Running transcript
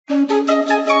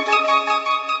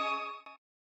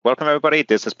Welcome, everybody.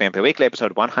 This is PnP Weekly,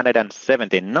 episode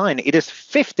 179. It is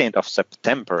 15th of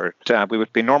September. We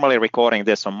would be normally recording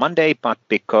this on Monday, but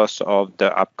because of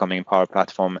the upcoming Power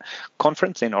Platform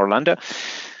conference in Orlando,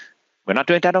 we're not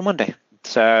doing that on Monday.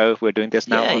 So we're doing this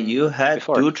now. Yeah, you had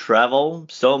to travel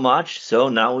so much, so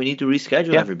now we need to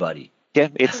reschedule everybody. Yeah,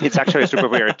 it's actually super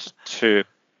weird to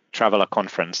travel a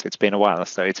conference. It's been a while,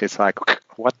 so it's like,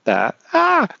 what the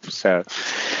so,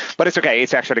 but it's okay.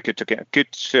 It's actually good to get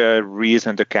good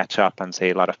reason to catch up and see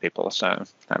a lot of people, so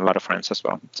and a lot of friends as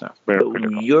well. So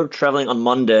you're traveling on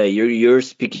Monday. You're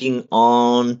speaking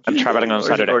on. I'm traveling on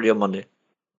Saturday. Already on Monday.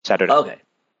 Saturday. Okay.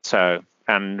 So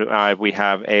we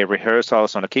have a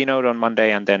rehearsals on the keynote on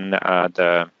Monday, and then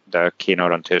the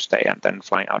keynote on Tuesday, and then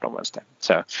flying out on Wednesday.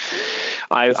 So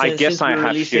I guess I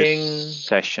have few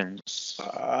sessions.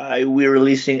 We're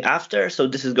releasing after, so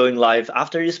this is going live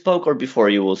after you spoke or before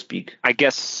you will speak? I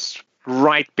guess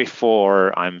right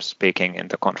before I'm speaking in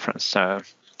the conference. So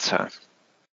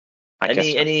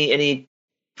any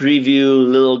preview,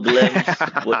 little glimpse,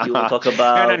 what you will talk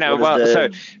about? No. Well,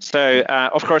 so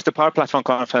of course, the Power Platform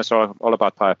conference are all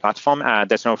about Power Platform.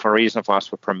 There's no reason for us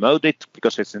to promote it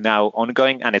because it's now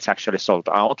ongoing and it's actually sold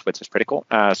out, which is pretty cool.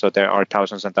 So there are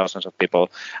thousands and thousands of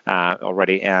people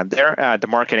already there. The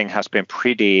marketing has been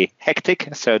pretty hectic,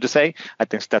 so to say. I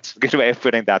think that's a good way of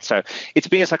putting that. So it's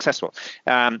been successful.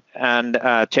 And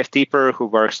Jeff Deeper, who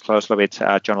works closely with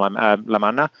John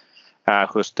Lamanna,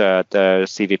 who's the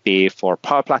CVP for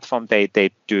Power Platform,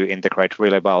 they do integrate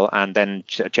really well. And then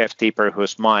Jeff Deeper,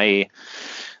 who's my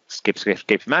skip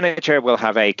manager, will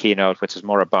have a keynote which is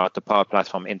more about the Power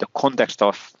Platform in the context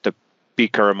of the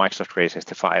bigger Microsoft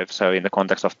 365. So in the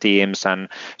context of Teams and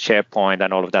SharePoint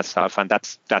and all of that stuff. And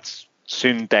that's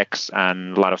Syntex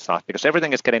and a lot of stuff because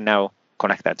everything is getting now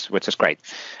connected, which is great.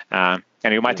 And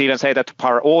you might even say that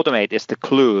Power Automate is the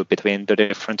glue between the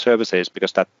different services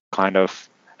because that kind of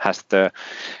has the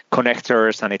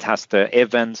connectors and it has the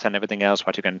events and everything else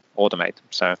what you can automate.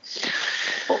 So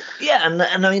and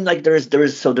I mean like there is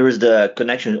the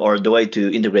connection or the way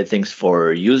to integrate things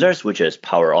for users, which is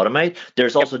Power Automate.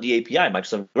 There's also the API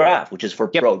Microsoft Graph, which is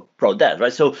for pro dev,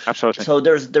 right? So absolutely. So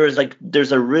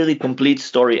there's a really complete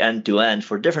story end to end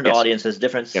for different audiences,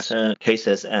 different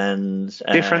cases and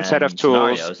different set of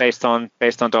tools scenarios.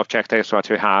 based on the objectives what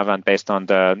you have and based on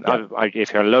the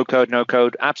if you're low code, no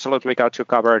code, absolutely got you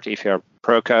covered. If you're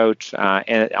pro code,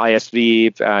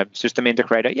 ISV, system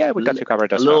integrator, we got you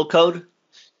covered as well. Code?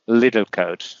 Little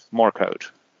code, more code.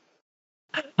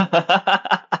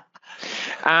 But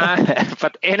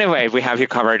anyway, we have you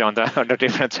covered on the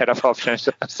different set of options.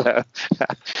 So.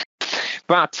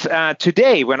 But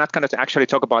today, we're not going to actually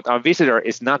talk about our visitor.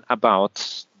 Is not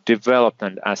about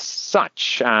development as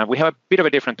such. We have a bit of a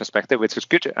different perspective, which is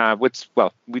good.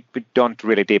 We don't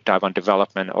really deep dive on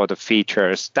development or the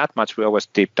features that much. We always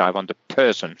deep dive on the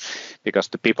person because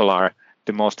the people are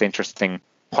the most interesting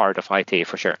part of IT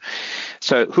for sure.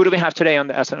 So who do we have today on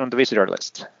the visitor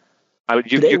list?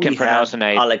 You can pronounce the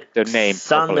name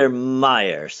Alexander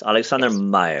Meijers,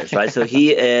 right? So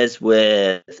he is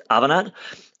with Avanade,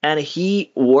 and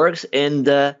he works in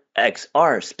the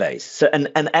XR space. So and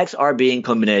XR being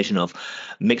combination of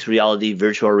mixed reality,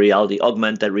 virtual reality,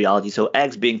 augmented reality. So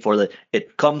X being for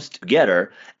it comes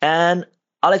together. And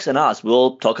Alex and us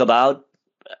will talk about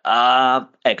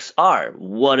XR,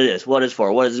 what it is, what it's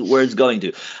for, where it's going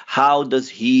to. How does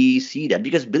he see that?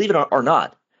 Because believe it or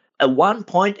not, at one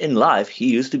point in life,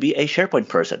 he used to be a SharePoint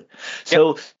person.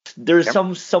 So there's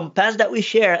some paths that we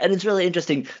share, and it's really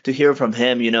interesting to hear from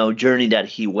him, journey that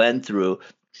he went through,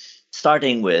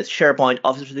 starting with SharePoint,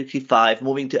 Office 365,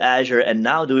 moving to Azure, and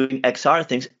now doing XR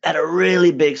things at a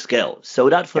really big scale. So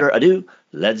without further ado,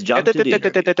 let's jump to the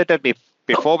interview.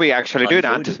 Before we actually do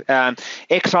that,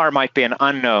 XR might be an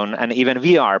unknown, and even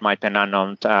VR might be an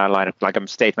unknown, like a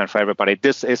statement for everybody.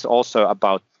 This is also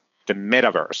about the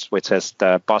metaverse, which is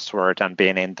the buzzword and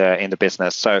being in the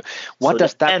business. So what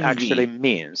does that actually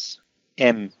means?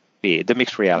 MV, the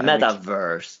mixed reality.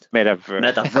 Metaverse.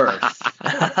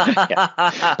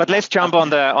 But let's jump on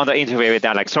the interview with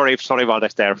Alex. Sorry,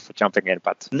 Valdez there for jumping in,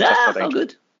 but all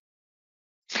good.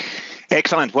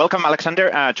 Excellent. Welcome,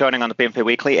 Alexander, joining on the PnP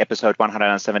Weekly, episode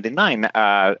 179.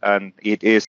 And it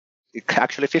is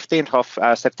actually 15th of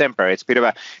September. It's a bit of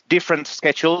a different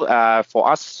schedule for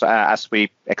us, as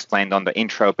we explained on the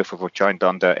intro before we joined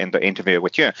in the interview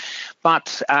with you.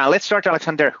 But let's start,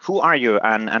 Alexander. Who are you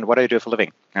and what do you do for a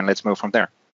living? And let's move from there.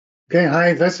 Okay.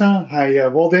 Hi, Vesa. Hi,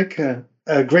 Waldik.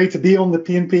 Great to be on the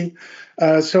PnP.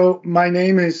 So my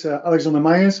name is Alexander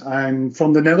Meijers. I'm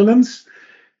from the Netherlands.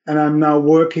 And I'm now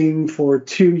working for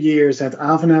 2 years at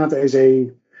Avanade as a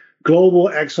global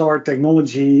XR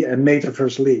technology and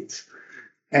metaverse lead.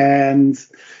 And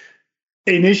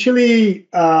initially,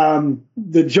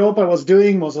 the job I was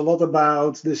doing was a lot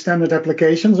about the standard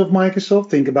applications of Microsoft.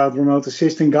 Think about remote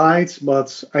assistant guides,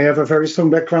 but I have a very strong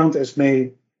background, as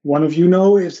one of you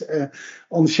know, is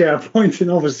on SharePoint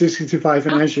and Office 365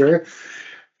 and Azure.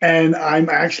 And I'm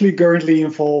actually currently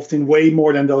involved in way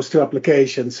more than those two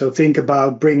applications. So think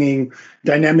about bringing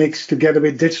dynamics together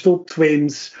with digital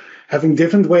twins, having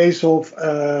different ways of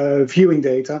viewing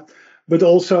data. But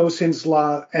also since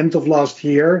end of last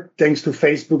year, thanks to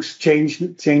Facebook's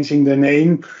changing the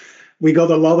name, we got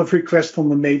a lot of requests from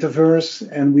the metaverse,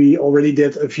 and we already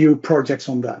did a few projects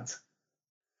on that.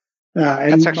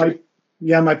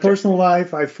 My personal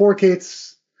life, I have 4 kids.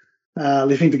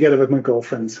 Living together with my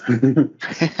girlfriend.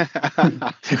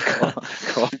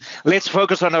 Cool. Let's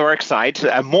focus on the work side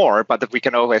more, but we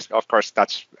can always, of course,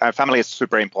 that's family is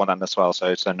super important as well, so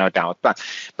it's no doubt. But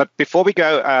before we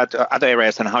go to other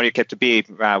areas and how you get to be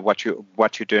what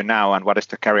you do now and what is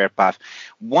the career path,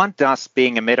 what does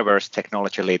being a metaverse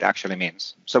technology lead actually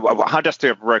means? So how does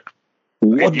the work?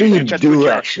 What do you do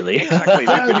actually? Exactly.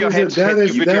 You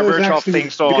put your virtual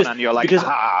things on, and you're like, because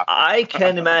I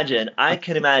can imagine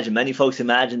many folks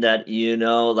imagine that,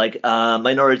 like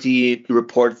minority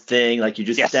report thing, like you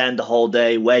just stand the whole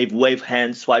day, wave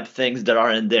hands, swipe things that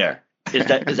aren't there. Is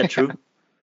that true?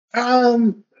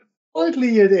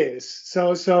 Partly it is.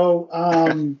 So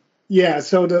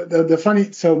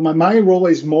my role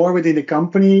is more within the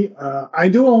company. I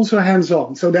do also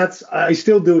hands-on. So I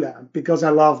still do that because I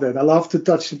love that. I love to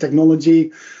touch the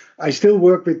technology. I still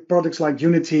work with products like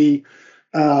Unity.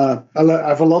 I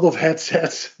have a lot of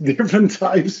headsets, different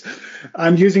types.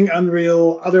 I'm using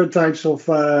Unreal, other types of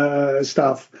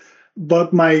stuff.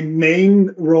 But my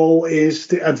main role is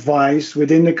to advise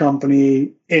within the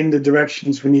company in the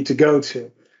directions we need to go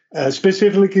to.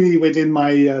 Specifically within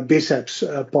my biceps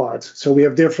part. So we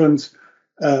have different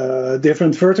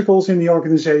verticals in the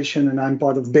organization, and I'm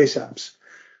part of biceps,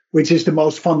 which is the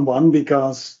most fun one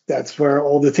because that's where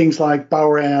all the things like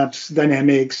Power Apps,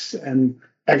 Dynamics, and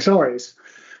XR is.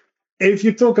 If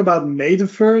you talk about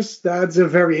metaverse, that's a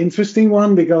very interesting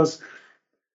one because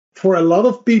for a lot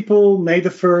of people,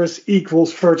 metaverse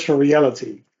equals virtual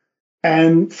reality.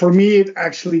 And for me, it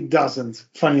actually doesn't,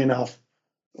 funny enough.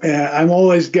 I'm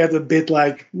always get a bit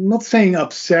like, not saying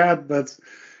upset, but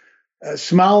a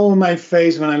smile on my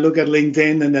face when I look at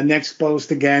LinkedIn and the next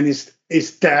post again is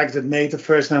tagged at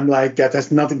metaverse, and I'm like, that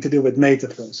has nothing to do with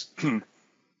metaverse.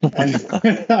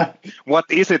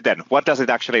 What is it then? What does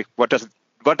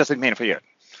it mean for you?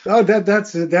 Oh,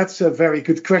 that's a very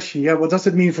good question. Yeah, what does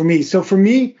it mean for me? So for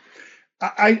me,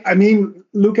 I mean,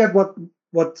 look at what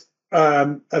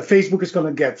Facebook is going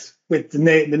to get with the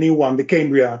new one, the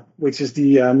Cambria, which is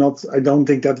the I don't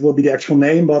think that will be the actual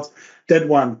name, but that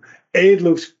one. It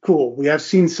looks cool. We have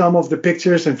seen some of the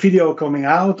pictures and video coming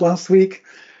out last week,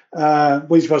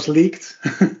 which was leaked.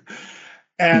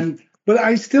 But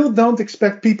I still don't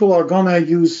expect people are going to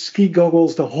use ski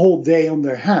goggles the whole day on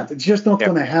their head. It's just not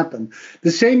going to happen.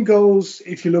 The same goes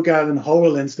if you look at an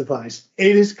HoloLens device.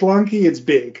 It is clunky, it's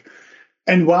big.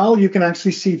 And while you can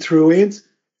actually see through it,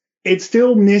 it's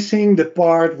still missing the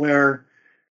part where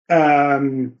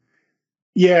you're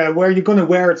going to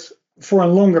wear it for a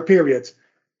longer period.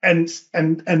 And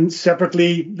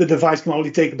separately, the device can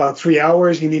only take about 3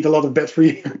 hours. You need a lot of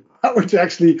battery power to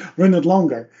actually run it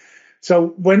longer. So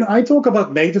when I talk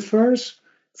about metaverse,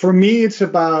 for me, it's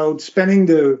about spanning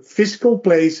the physical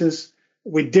places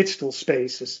with digital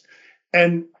spaces.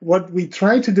 And what we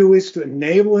try to do is to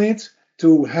enable it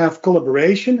to have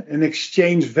collaboration and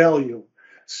exchange value.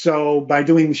 So by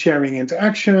sharing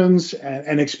interactions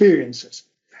and experiences.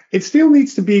 It still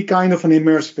needs to be kind of an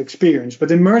immersive experience, but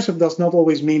immersive does not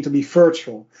always mean to be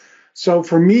virtual. So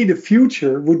for me, the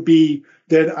future would be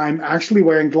that I'm actually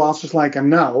wearing glasses like I'm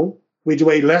now, which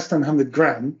weigh less than 100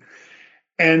 grams.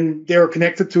 And they're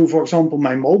connected to, for example,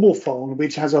 my mobile phone,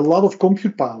 which has a lot of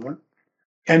compute power.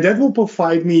 And that will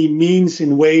provide me means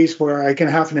in ways where I can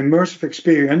have an immersive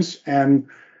experience and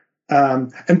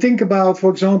think about,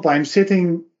 for example, I'm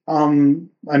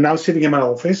now sitting in my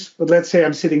office, but let's say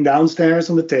I'm sitting downstairs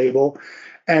on the table,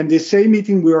 and the same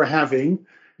meeting we are having,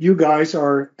 you guys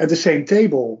are at the same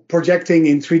table, projecting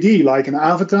in 3D like an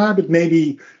avatar, but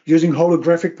maybe using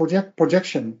holographic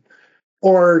projection.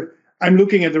 Or I'm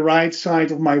looking at the right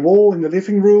side of my wall in the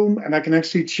living room, and I can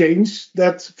actually change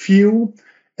that view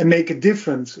and make it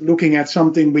different, looking at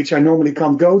something which I normally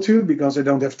can't go to because I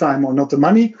don't have time or not the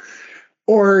money.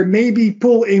 Or maybe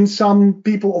pull in some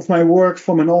people of my work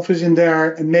from an office in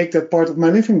there and make that part of my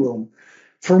living room.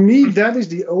 For me, that is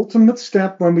the ultimate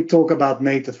step when we talk about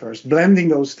metaverse, blending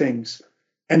those things.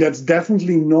 And that's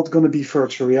definitely not going to be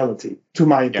virtual reality, to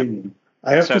my opinion.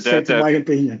 I have to say, to my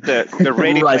opinion. The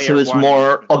Ready right, Player so it's One,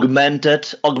 more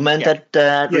augmented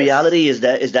reality. Is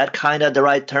that kind of the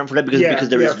right term for that? Because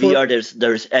there is VR,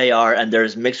 there's AR, and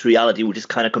there's mixed reality, which is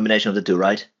kind of combination of the two,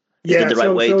 right? Is that the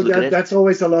right way to look at it? That's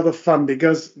always a lot of fun,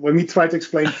 because when we try to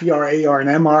explain VR, AR, and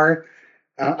MR,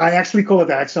 I actually call it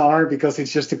XR because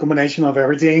it's just a combination of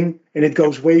everything, and it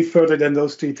goes way further than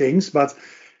those three things. But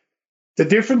the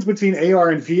difference between AR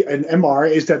and MR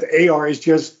is that AR is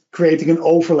just creating an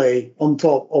overlay on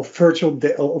top of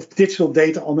digital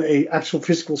data on a actual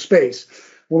physical space.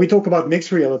 When we talk about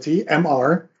mixed reality,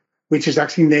 MR, which is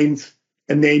actually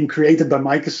a name created by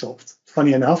Microsoft,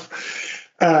 funny enough,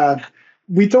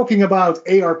 we're talking about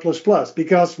AR++,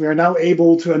 because we are now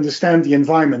able to understand the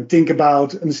environment, think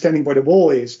about understanding where the wall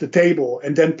is, the table,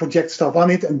 and then project stuff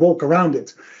on it and walk around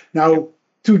it. Now,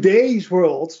 today's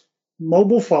world,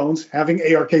 mobile phones having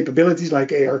AR capabilities like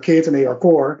ARKit and AR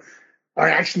Core are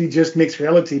actually just mixed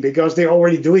reality, because they're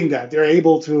already doing that. They're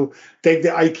able to take the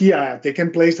IKEA app, they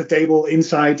can place the table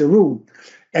inside the room,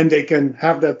 and they can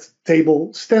have that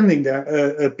table standing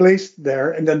there, placed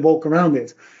there, and then walk around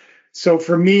it. So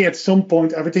for me, at some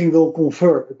point, everything will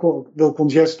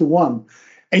congest to one.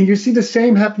 And you see the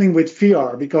same happening with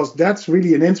VR, because that's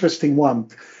really an interesting one.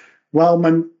 Well,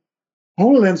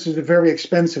 HoloLens is a very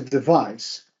expensive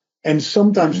device, and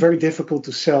sometimes very difficult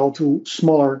to sell to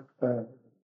smaller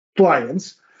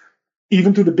clients.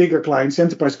 Even to the bigger clients,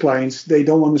 enterprise clients, they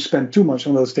don't want to spend too much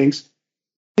on those things.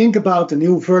 Think about the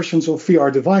new versions of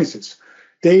VR devices.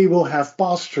 They will have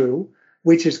pass-through,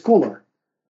 which is color.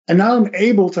 And now I'm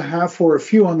able to have for a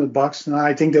few $100, and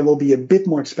I think they will be a bit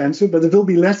more expensive, but it will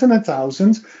be less than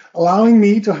 1,000, allowing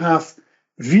me to have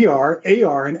VR,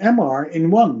 AR, and MR in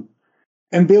one,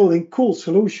 and building cool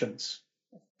solutions.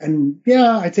 And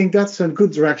yeah, I think that's a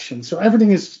good direction. So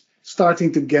everything is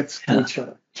starting to get to each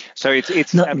other. So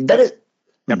it's no, that is.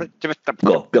 Go.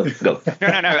 No.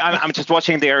 I'm just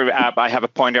watching there. I have a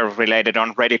pointer related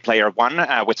on Ready Player One,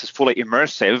 which is fully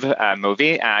immersive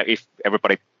movie. If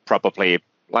everybody probably.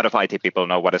 A lot of IT people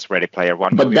know what is Ready Player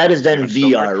One. But that is then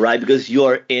VR, right? Because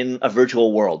you're in a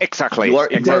virtual world. Exactly. You are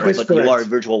immersed, but you are a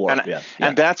virtual world.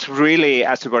 And that's really,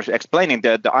 as you were explaining,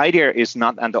 the idea is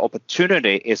not, and the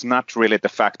opportunity is not really the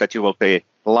fact that you will be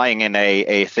lying in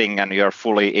a thing and you're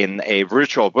fully in a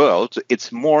virtual world.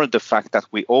 It's more the fact that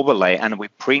we overlay and we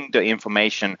bring the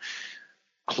information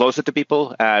closer to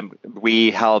people.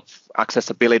 We help.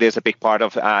 Accessibility is a big part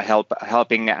of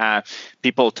helping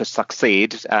people to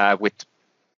succeed with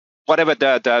whatever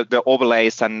the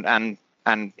overlays and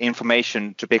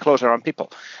information to be closer on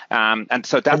people. And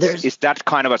so is that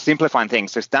kind of a simplifying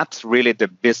things? Is that really the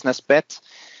business bet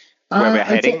where we're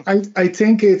heading? I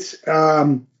think it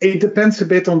depends a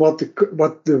bit on what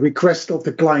the request of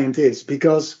the client is,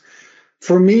 because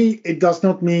for me, it does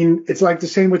not mean, it's like the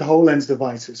same with HoloLens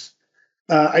devices.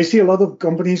 I see a lot of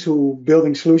companies who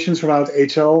building solutions around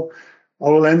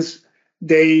HoloLens,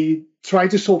 they try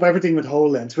to solve everything with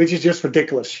HoloLens, which is just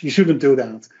ridiculous. You shouldn't do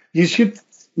that. You should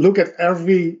look at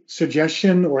every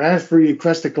suggestion or every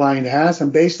request the client has,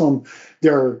 and based on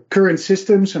their current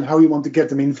systems and how you want to get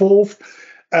them involved,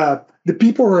 the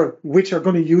people which are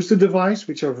going to use the device,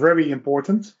 which are very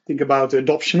important. Think about the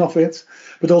adoption of it,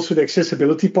 but also the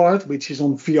accessibility part, which is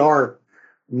on VR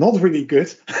not really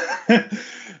good.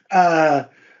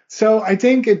 So I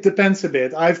think it depends a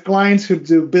bit. I have clients who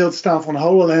do build stuff on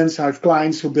HoloLens. I have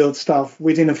clients who build stuff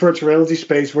within a virtual reality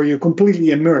space where you're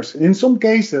completely immersed. And in some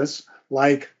cases,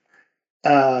 like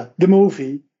the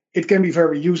movie, it can be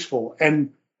very useful.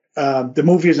 And the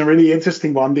movie is a really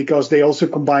interesting one because they also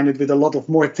combine it with a lot of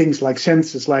more things like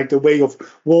senses, like the way of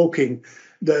walking,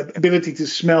 the ability to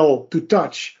smell, to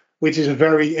touch, which is a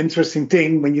very interesting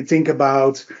thing when you think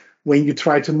about when you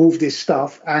try to move this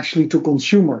stuff actually to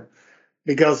consumer.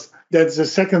 Because that's the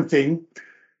second thing.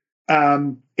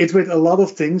 It's with a lot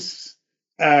of things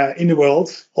in the world.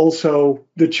 Also,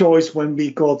 the choice when we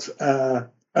got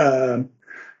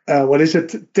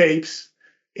tapes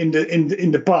in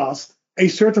the past. A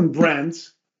certain brand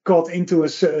got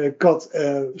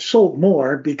sold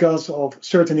more because of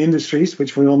certain industries,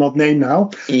 which we will not name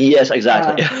now. Yes,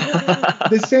 exactly.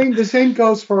 The same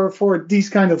goes for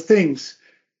these kind of things.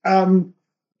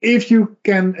 If you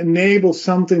can enable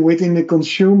something within the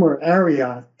consumer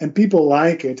area and people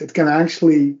like it, it can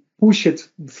actually push it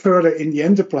further in the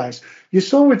enterprise. You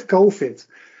saw with COVID,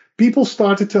 people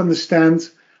started to understand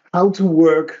how to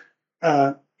work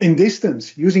in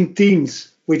distance using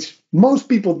Teams, which most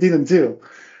people didn't do.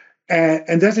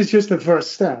 And that is just the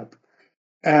first step.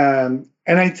 And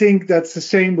I think that's the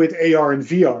same with AR and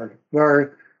VR,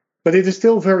 but it is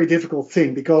still a very difficult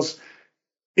thing because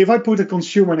if I put a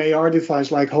consumer an AR device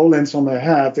like HoloLens on their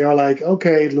head, they are like,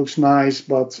 okay, it looks nice,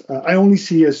 but I only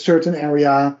see a certain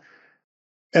area.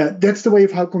 That's the way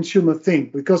of how consumers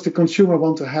think, because the consumer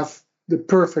want to have the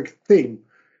perfect thing.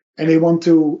 And they want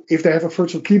to, if they have a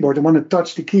virtual keyboard, they want to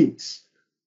touch the keys.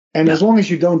 And as long as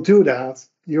you don't do that,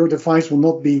 your device will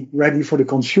not be ready for the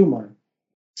consumer.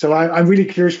 So I'm really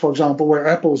curious, for example, where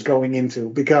Apple is going into,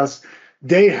 because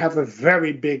they have a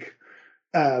very big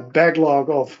backlog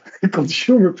of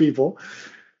consumer people,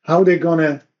 how they're going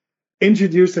to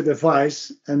introduce the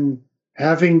device and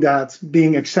having that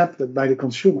being accepted by the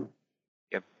consumer.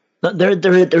 Yep. There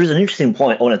is an interesting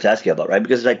point I wanted to ask you about, right?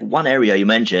 Because like one area you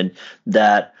mentioned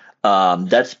that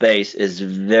that space is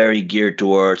very geared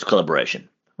towards collaboration,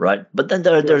 right? But then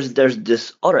there's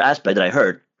this other aspect that I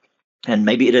heard, and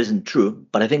maybe it isn't true,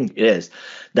 but I think it is,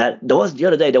 that the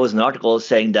other day there was an article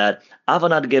saying that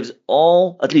Avanade gives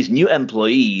all, at least new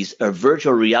employees, a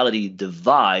virtual reality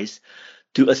device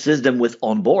to assist them with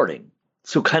onboarding.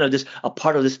 So kind of a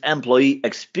part of this employee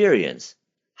experience.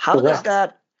 How does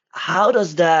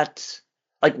that,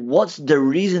 like, what's the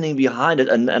reasoning behind it,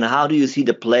 and how do you see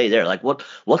the play there? Like what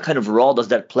kind of role does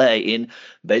that play in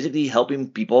basically helping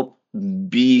people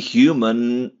be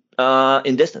human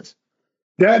in distance?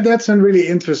 That's a really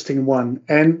interesting one.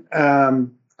 And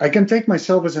I can take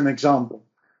myself as an example.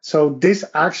 So this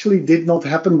actually did not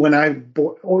happen when I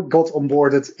got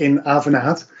onboarded in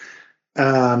Avanade.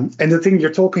 And the thing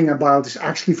you're talking about is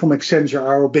actually from Accenture,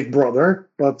 our big brother,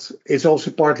 but it's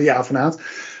also partly Avanade.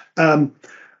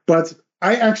 But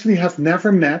I actually have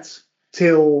never met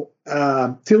till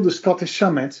the Scottish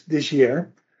Summit this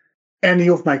year any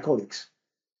of my colleagues.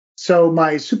 So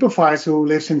my supervisor who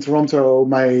lives in Toronto,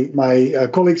 my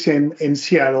colleagues in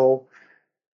Seattle,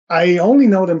 I only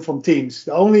know them from Teams.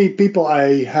 The only people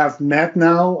I have met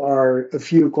now are a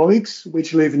few colleagues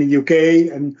which live in the UK,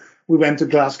 and we went to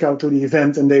Glasgow to the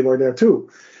event and they were there too.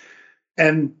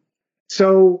 And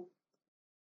so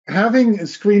having a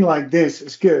screen like this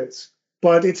is good,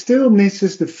 but it still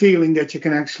misses the feeling that you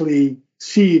can actually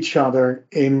see each other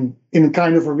in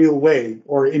kind of a real way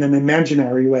or in an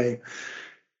imaginary way.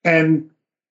 And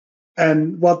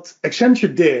what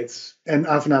Accenture did, and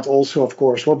Avanade also, of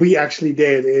course, what we actually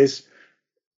did is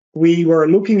we were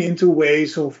looking into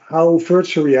ways of how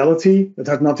virtual reality, that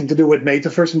had nothing to do with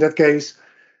metaverse in that case,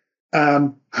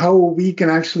 how we can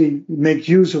actually make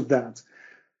use of that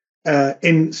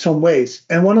in some ways.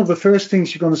 And one of the first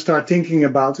things you're going to start thinking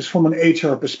about is from an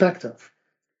HR perspective.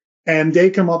 And they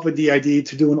come up with the idea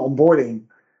to do an onboarding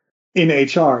in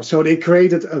HR. So they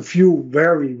created a few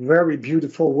very, very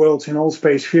beautiful worlds in all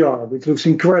space VR, which looks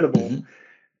incredible,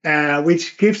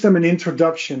 which gives them an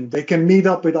introduction. They can meet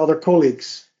up with other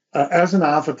colleagues as an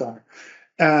avatar.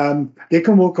 They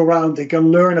can walk around, they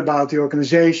can learn about the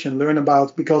organization,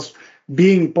 because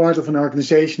being part of an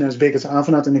organization as big as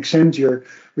Avanade and Accenture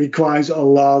requires a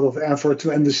lot of effort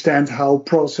to understand how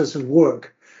processes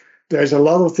work. There's a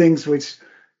lot of things which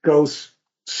goes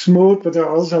smooth, but there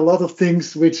are also a lot of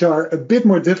things which are a bit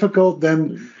more difficult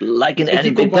than like in any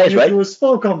big place, right? To a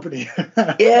small company.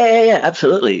 yeah,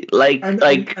 absolutely. And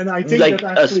I think like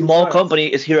a small company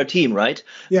is here a team, right?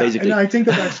 Yeah, basically. And I think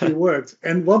that actually worked.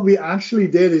 And what we actually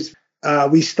did is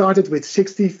we started with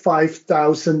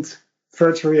 65,000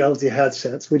 virtual reality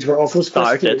headsets, which were offers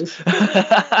for schools.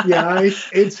 Yeah,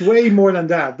 it's way more than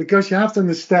that, because you have to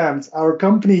understand our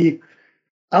company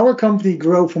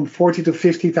grew from 40 to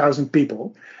 50,000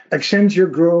 people. Accenture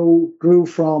grew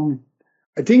from,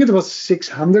 I think it was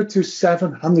 600 to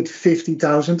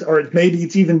 750,000, or maybe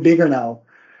it's even bigger now.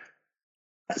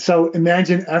 So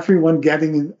imagine everyone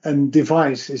getting a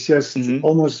device. It's just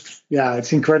almost,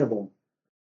 it's incredible.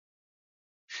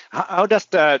 How does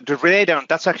the radar?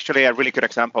 That's actually a really good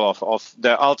example of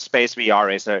the Altspace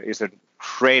VR is a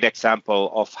great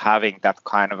example of having that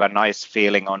kind of a nice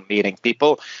feeling on meeting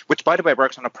people, which by the way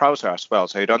works on a browser as well.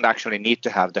 So you don't actually need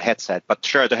to have the headset, but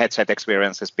sure, the headset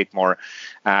experience is a bit more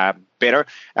better.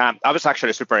 I was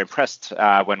actually super impressed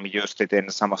when we used it in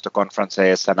some of the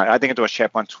conferences, and I think it was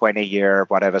SharePoint 20 year,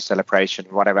 whatever celebration,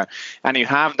 whatever, and you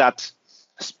have that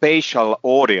spatial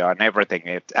audio and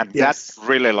everything, that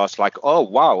really was like, oh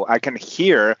wow, I can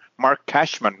hear Mark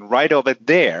Cashman right over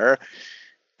there,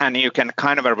 and you can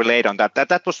kind of relate on that.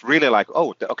 That was really like,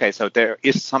 oh, okay, so there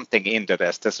is something into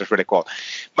this. This is really cool.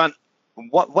 But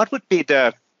what would be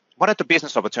what are the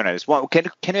business opportunities? Well, can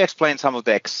you explain some of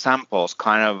the examples,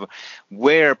 kind of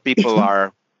where people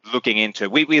are looking into.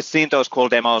 We've seen those cool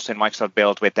demos in Microsoft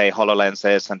Build with the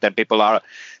HoloLenses, and then people are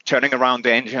turning around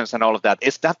the engines and all of that.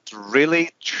 Is that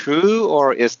really true,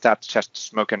 or is that just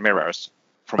smoke and mirrors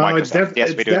from Microsoft?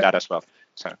 Yes, we do that as well.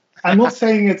 So I'm not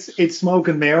saying it's smoke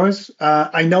and mirrors.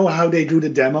 I know how they do the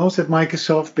demos at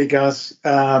Microsoft because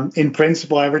in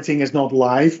principle everything is not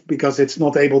live because it's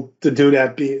not able to do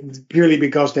that purely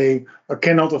because they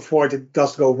cannot afford it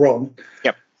does go wrong.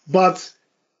 Yep. But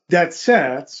that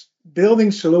said,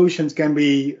 building solutions can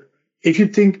be, if you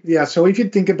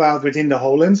think about within the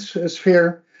HoloLens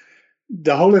sphere,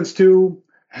 the HoloLens 2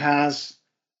 has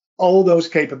all those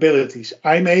capabilities.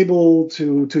 I'm able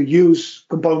to use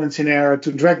components in air,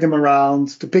 to drag them around,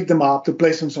 to pick them up, to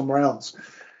place them somewhere else.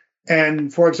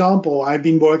 And for example, I've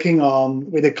been working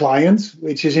with a client,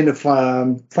 which is in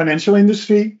the financial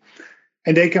industry,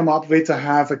 and they come up with to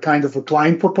have a kind of a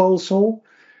client proposal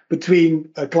between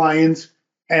a client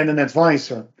and an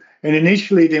advisor. And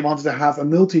initially, they wanted to have a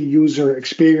multi-user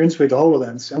experience with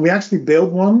HoloLens. And we actually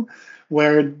built one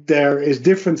where there is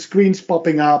different screens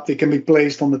popping up. They can be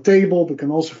placed on the table, but can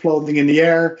also floating in the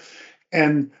air.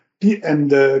 And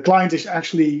the client is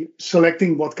actually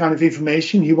selecting what kind of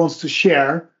information he wants to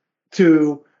share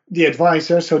to the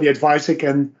advisor, so the advisor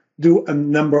can do a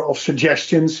number of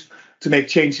suggestions to make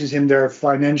changes in their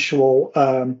financial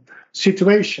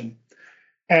situation.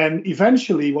 And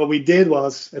eventually what we did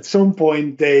was, at some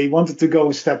point, they wanted to go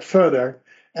a step further,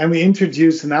 and we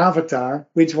introduced an avatar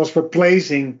which was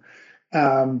replacing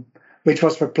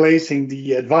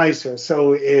the advisor.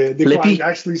 So the client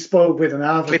actually spoke with an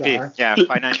avatar. Flippy. Yeah,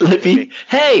 financial Flippy.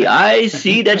 Hey, I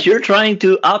see that you're trying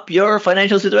to up your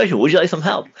financial situation. Would you like some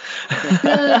help?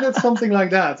 Yeah, that's something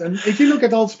like that. And if you look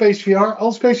at Altspace VR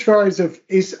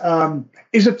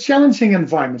is a challenging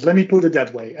environment. Let me put it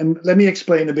that way, and let me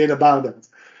explain a bit about that.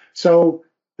 So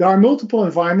there are multiple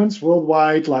environments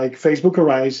worldwide, like Facebook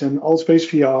Horizon, Altspace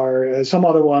VR, some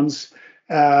other ones,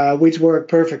 which work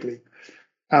perfectly.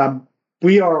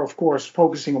 We are, of course,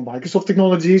 focusing on Microsoft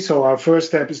technology, so our first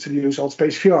step is to use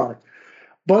Altspace VR.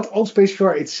 But Altspace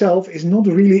VR itself is not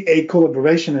really a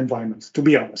collaboration environment, to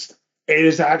be honest. It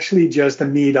is actually just a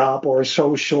meetup or a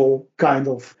social kind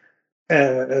of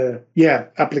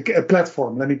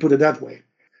platform. Let me put it that way.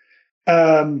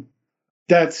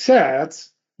 That said,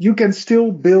 you can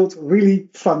still build really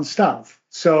fun stuff.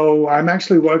 So I'm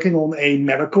actually working on a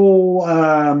medical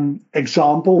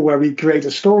example where we create a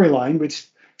storyline which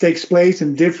takes place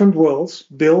in different worlds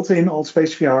built in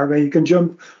Altspace VR, where you can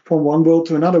jump from one world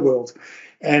to another world.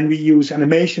 And we use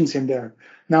animations in there.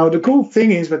 Now, the cool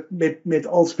thing is with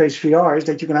Altspace VR is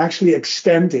that you can actually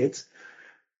extend it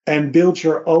and build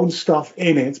your own stuff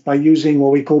in it by using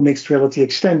what we call mixed reality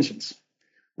extensions.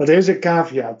 But there's a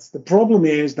caveat. The problem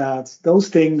is that those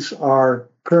things are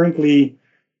currently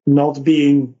not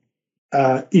being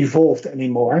evolved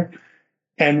anymore.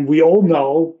 And we all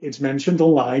know, it's mentioned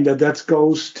online, that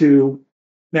goes to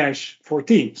Mesh for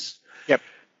Teams. Yep.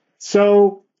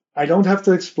 So I don't have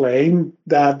to explain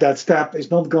that step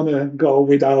is not going to go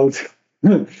without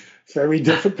very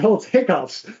difficult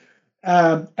hiccups.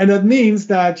 And that means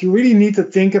that you really need to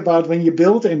think about when you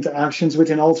build interactions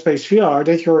within Altspace VR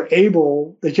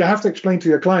that you have to explain to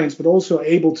your clients, but also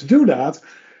able to do that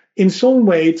in some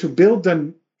way to build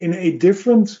them in a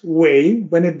different way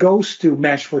when it goes to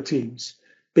Mesh for Teams.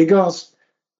 Because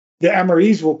the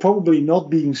MREs will probably not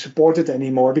be supported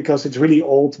anymore because it's really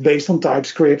old, based on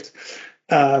TypeScript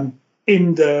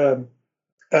in the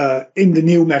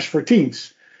new Mesh for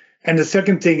Teams. And the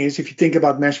second thing is, if you think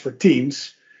about Mesh for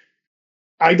Teams,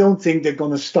 I don't think they're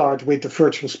going to start with the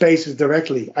virtual spaces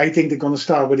directly. I think they're going to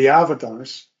start with the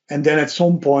avatars, and then at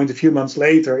some point, a few months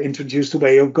later, introduce the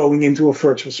way of going into a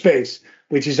virtual space,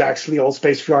 which is actually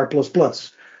Altspace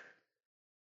VR++.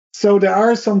 So there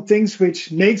are some things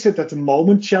which makes it at the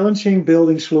moment challenging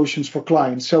building solutions for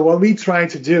clients. So what we try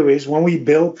to do is when we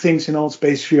build things in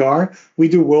Altspace VR, we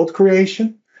do world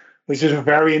creation, which is a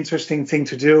very interesting thing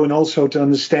to do, and also to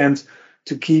understand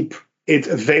to keep it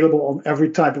available on every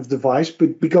type of device.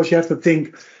 But because you have to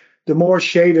think, the more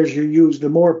shaders you use, the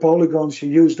more polygons you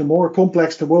use, the more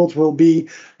complex the world will be,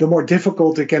 the more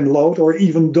difficult it can load or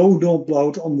even don't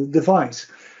load on the device.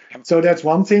 So that's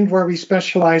one thing where we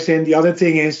specialize in. The other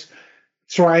thing is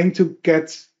trying to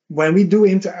get, when we do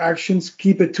interactions,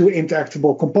 keep it to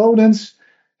interactable components,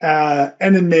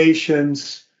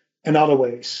 animations, and other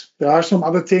ways. There are some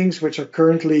other things which are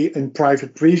currently in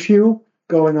private preview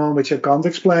going on, which I can't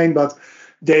explain, but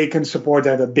they can support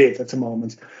that a bit at the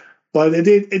moment. But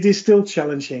it is still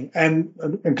challenging. And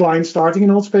a client starting in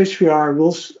Altspace VR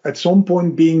will at some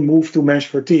point being moved to Mesh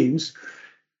for Teams.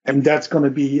 And that's going to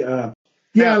be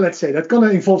Yeah, let's say that's going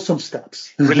to involve some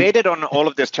steps. Related on all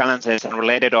of these challenges and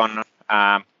related on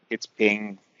it's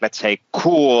being, let's say,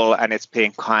 cool and it's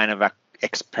being kind of a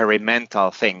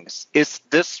experimental things. Is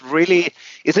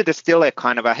it still a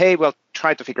kind of a, hey, well,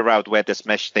 try to figure out where this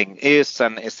mesh thing is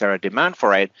and is there a demand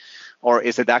for it? Or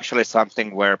is it actually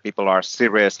something where people are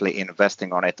seriously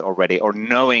investing on it already or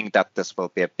knowing that this will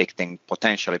be a big thing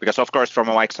potentially? Because, of course, from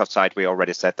a Microsoft side, we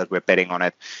already said that we're betting on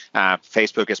it.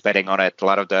 Facebook is betting on it. A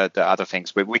lot of the other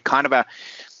things. We kind of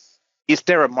is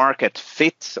there a market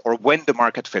fit or when the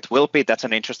market fit will be? That's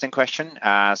an interesting question.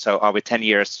 So are we 10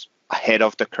 years ahead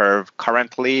of the curve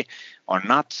currently or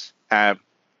not? And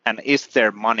is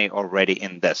there money already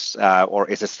in this? Or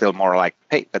is it still more like,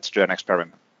 hey, let's do an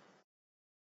experiment?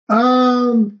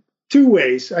 Two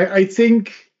ways. I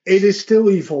think it is still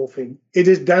evolving. It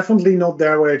is definitely not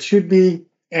there where it should be.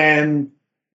 And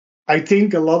I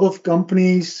think a lot of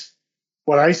companies,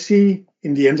 what I see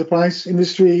in the enterprise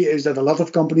industry is that a lot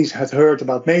of companies had heard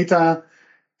about Meta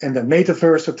and the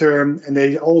Metaverse a term, and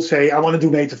they all say, I want to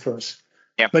do Metaverse.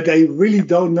 Yeah. But they really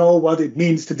don't know what it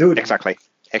means to do it. Exactly.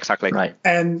 Right.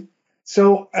 And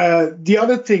so the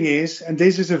other thing is, and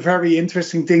this is a very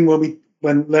interesting thing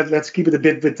let's keep it a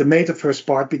bit with the Metaverse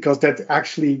part, because that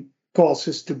actually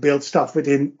causes to build stuff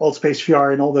within Altspace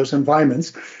VR and all those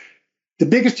environments. The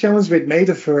biggest challenge with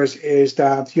Metaverse is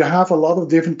that you have a lot of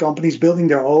different companies building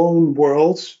their own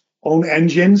worlds, own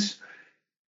engines.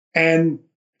 And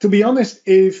to be honest,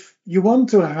 if you want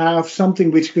to have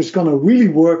something which is going to really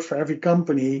work for every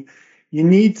company, you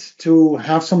need to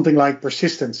have something like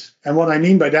persistence. And what I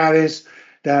mean by that is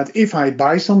that if I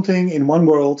buy something in one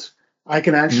world, I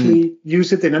can actually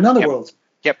use it in another world.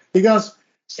 Yep. Because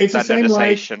it's the same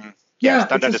like it's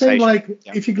the same like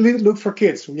if you look for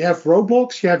kids, you have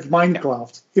Roblox, you have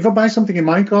Minecraft. Yep. If I buy something in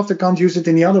Minecraft, I can't use it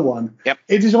in the other one. Yep.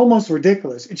 It is almost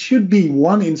ridiculous. It should be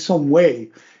one in some way.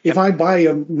 If I buy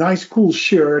a nice, cool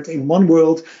shirt in one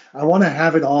world, I want to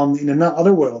have it on in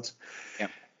another world.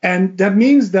 And that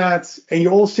means that, and you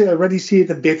also already see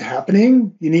it a bit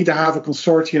happening, you need to have a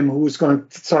consortium who is going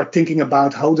to start thinking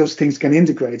about how those things can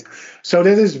integrate. So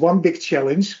that is one big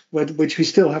challenge, which we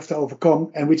still have to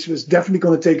overcome, and which is definitely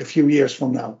going to take a few years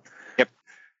from now. Yep.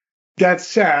 That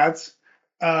said,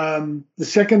 the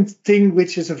second thing,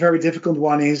 which is a very difficult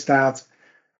one, is that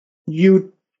there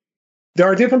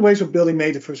are different ways of building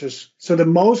metaverses. So the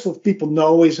most of people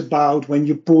know is about when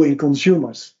you pull in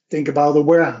consumers. Think about a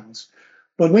warehouse.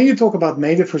 But when you talk about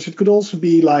metaverse, it could also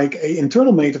be like an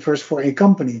internal metaverse for a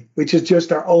company, which is just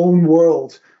their own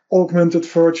world, augmented,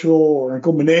 virtual, or a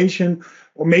combination,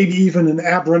 or maybe even an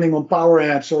app running on Power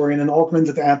Apps or in an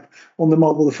augmented app on the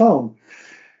mobile phone.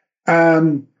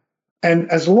 And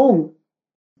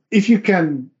if you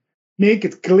can make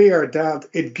it clear that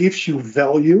it gives you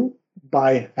value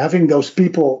by having those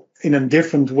people in a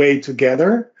different way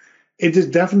together, it is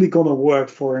definitely going to work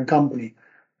for a company.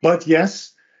 But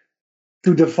yes,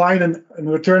 to define a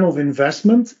return of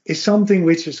investment is something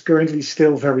which is currently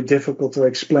still very difficult to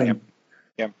explain.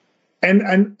 Yep.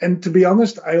 And to be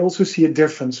honest, I also see a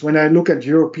difference when I look at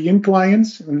European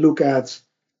clients and look at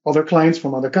other clients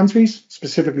from other countries,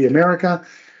 specifically America.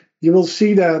 You will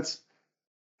see that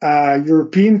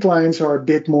European clients are a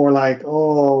bit more like,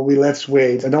 let's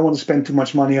wait. I don't want to spend too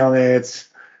much money on it.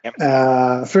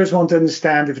 Yep. First, want to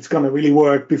understand if it's going to really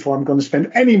work before I'm going to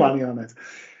spend any money on it.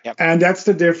 Yep. And that's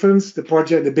the difference.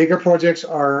 The bigger projects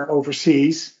are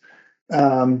overseas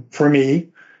for me,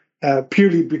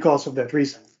 purely because of that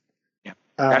reason. Yeah,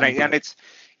 and it's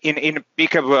in a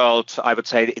bigger world. I would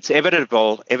say it's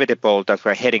inevitable that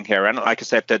we're heading here. And like I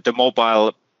said, the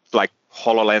mobile, like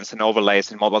HoloLens and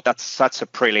overlays in mobile, that's such a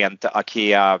brilliant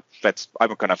IKEA.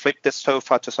 I'm going to flip this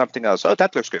sofa to something else. Oh,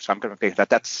 that looks good. So I'm going to pick that.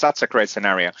 That's such a great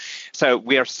scenario. So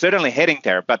we are certainly heading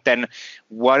there. But then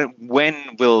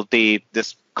when will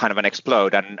this kind of an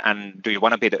explode? And do you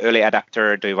want to be the early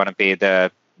adapter? Do you want to be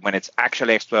when it's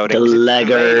actually exploding? The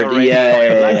laggard,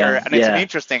 yeah. And it's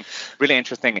really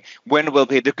interesting. When will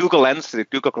be the Google Lens, the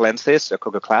Google Lenses, or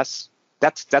Google Glass?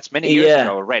 That's many years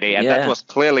ago already, and that was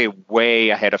clearly way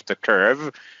ahead of the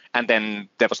curve. And then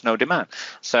there was no demand.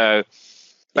 So,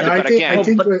 I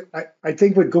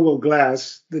think with Google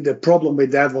Glass, the problem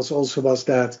with that was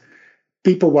that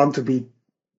people want to be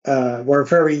were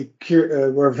very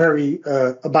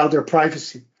about their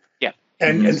privacy. Yeah.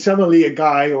 And suddenly a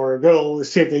guy or a girl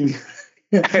is sitting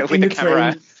in the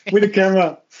camera. With a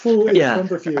camera full in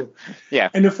front of you. Yeah.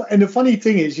 And the funny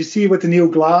thing is, you see with the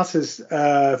new glasses,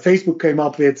 Facebook came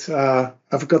up with, I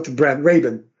forgot the brand,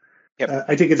 Ray-Ban. Yep.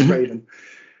 I think it's Ray-Ban.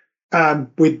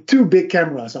 With two big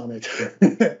cameras on it.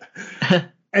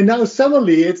 And now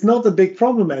suddenly it's not a big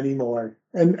problem anymore.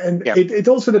 And it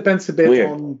also depends a bit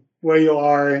on where you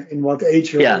are, in what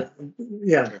age you're.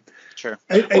 Yeah. Sure.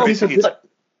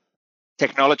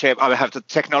 Technology, I have the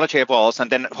technology evolves, and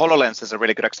then HoloLens is a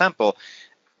really good example.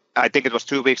 I think it was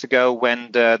 2 weeks ago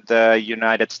when the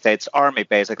United States Army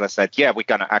basically said, yeah, we're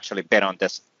going to actually bet on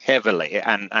this heavily.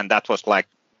 And that was like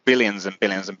billions and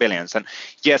billions and billions. And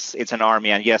yes, it's an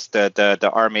army. And yes, the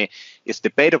army is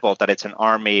debatable that it's an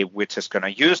army which is going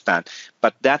to use that.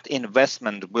 But that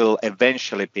investment will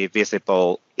eventually be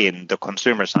visible in the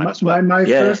consumer side as well. My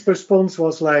first response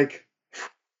was like,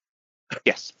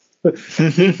 yes.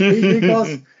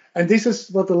 Because, and this is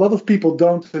what a lot of people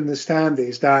don't understand,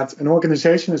 is that an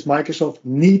organization as Microsoft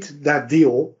needs that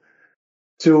deal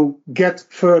to get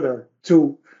further,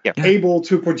 to able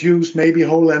to produce maybe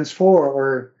HoloLens 4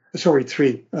 or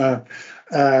 3. Or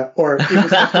if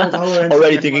it's not called HoloLens.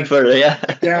 Already thinking further, Yeah,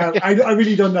 I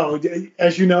really don't know.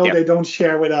 As you know, they don't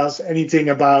share with us anything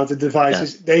about the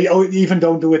devices. They even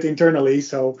don't do it internally.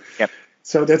 So.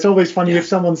 So that's always funny if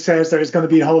someone says there is going to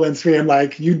be a HoloLens 3. I'm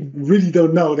like, you really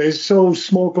don't know. There's so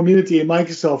small community in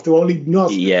Microsoft who only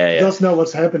does know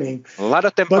what's happening. A lot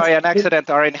of them by an accident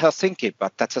are in Helsinki,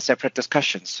 but that's a separate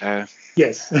discussion. So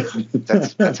yes,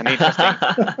 that's an interesting.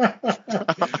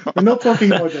 We're not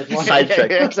talking about that one.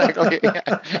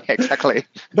 Exactly.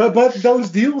 But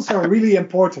those deals are really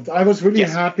important. I was really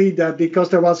happy that because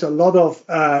there was a lot of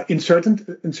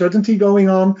uncertainty going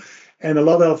on. And a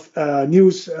lot of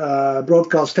news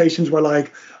broadcast stations were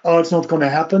like, oh, it's not going to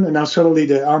happen. And now suddenly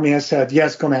the army has said,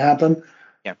 yes, it's going to happen.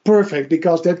 Yeah. Perfect,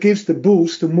 because that gives the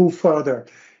boost to move further.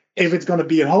 If it's going to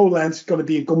be in HoloLens, it's going to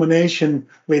be in combination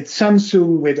with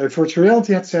Samsung, with a virtual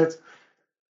reality headset.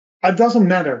 It doesn't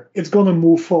matter. It's going to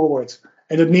move forward.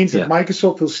 And it means that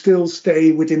Microsoft will still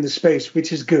stay within the space,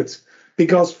 which is good.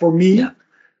 Because for me,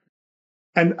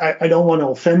 and I don't want to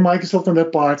offend Microsoft on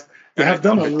that part, they have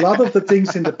done a lot of the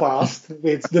things in the past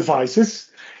with devices.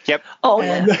 Yep.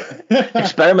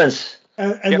 Experiments.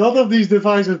 And a lot of these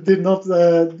devices did not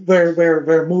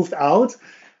were moved out.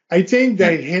 I think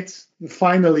they hit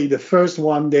finally the first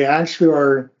one. They actually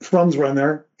are front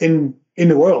runner in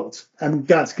the world, and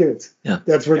that's good. Yeah,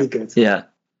 that's really good. Yeah.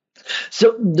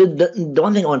 So the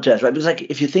one thing I want to ask, right? Because like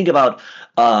if you think about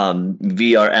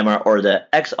VR, MR, or the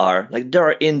XR, like there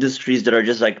are industries that are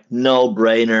just like no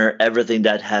brainer. Everything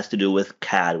that has to do with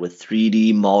CAD, with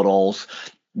 3D models,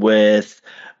 with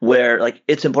where like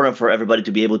it's important for everybody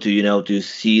to be able to to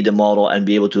see the model and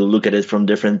be able to look at it from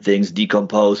different things,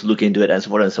 decompose, look into it, and so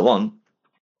forth and so on.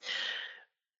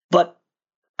 But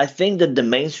I think that the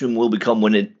mainstream will become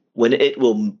when it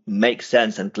will make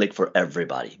sense and click for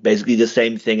everybody. Basically the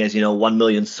same thing as 1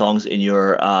 million songs in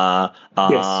your hand,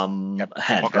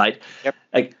 right? Yep.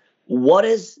 Like what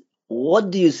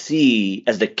do you see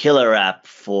as the killer app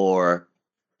for,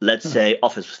 let's say,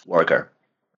 office worker?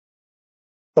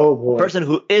 Oh boy. A person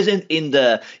who isn't in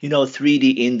the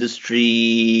 3D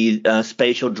industry,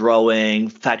 spatial drawing,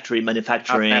 factory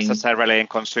manufacturing. Not necessarily in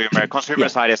consumer. Consumer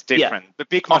side is different. The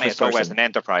big money is always in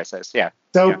enterprises. Yeah.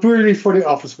 So purely for the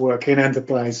office work in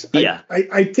enterprise.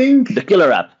 I think the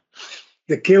killer app.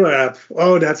 The killer app.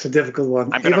 Oh, that's a difficult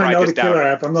one. If I know the killer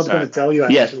app, I'm not going to tell you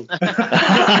actually. To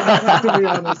be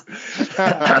honest.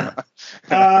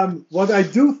 What I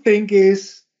do think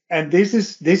is, and this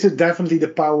is definitely the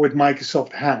power with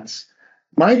Microsoft has.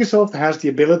 Microsoft has the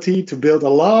ability to build a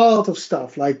lot of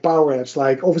stuff like Power Apps,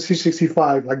 like Office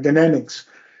 365, like Dynamics.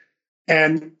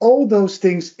 And all those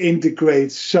things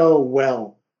integrate so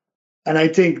well. And I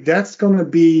think that's going to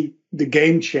be the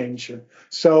game changer.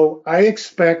 So I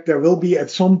expect there will be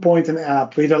at some point an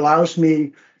app which allows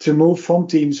me to move from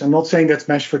Teams. I'm not saying that's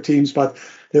Mesh for Teams, but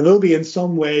there will be in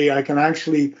some way I can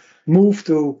actually move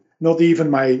to not even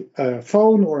my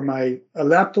phone or my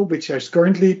laptop, which is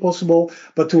currently possible,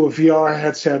 but to a VR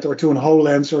headset or to an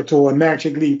HoloLens or to a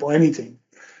Magic Leap or anything.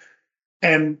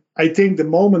 And I think the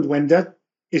moment when that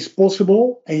is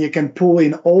possible and you can pull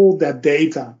in all that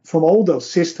data from all those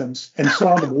systems and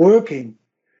start working,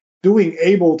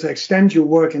 able to extend your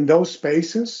work in those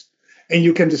spaces, and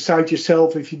you can decide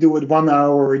yourself if you do it 1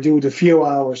 hour or do it a few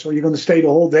hours or you're going to stay the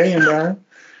whole day in there.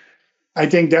 I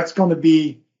think that's going to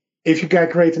be, if you can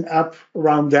create an app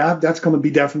around that, that's going to be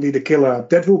definitely the killer app.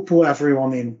 That will pull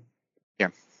everyone in. Yeah.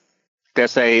 There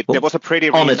was a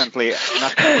pretty recently,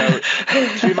 not to know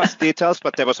too much details,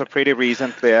 but there was a pretty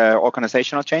recent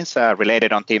organizational change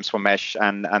related on Teams for Mesh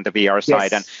and the VR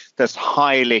side. And there's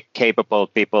highly capable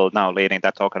people now leading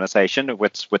that organization,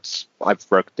 which I've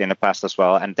worked in the past as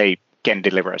well, and they can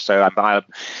deliver. So I'm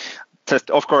just,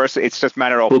 of course, it's just a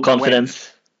matter of full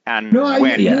confidence. And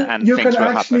you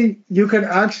can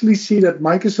actually see that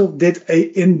Microsoft did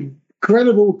an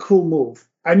incredible cool move.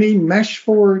 I mean, Mesh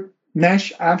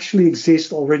actually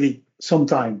exists already some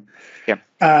time. Yeah.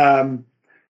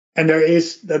 And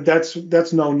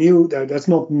that's no new. That's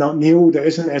not new. There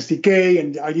is an SDK,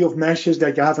 and the idea of Mesh is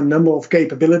that you have a number of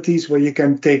capabilities where you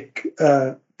can take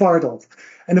part of.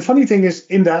 And the funny thing is,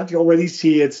 in that you already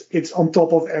see it's on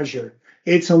top of Azure.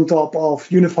 It's on top of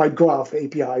Unified Graph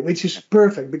API, which is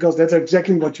perfect because that's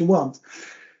exactly what you want.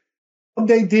 But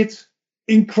they did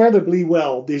incredibly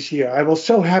well this year. I was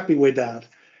so happy with that.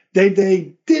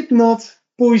 They did not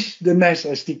push the Mesh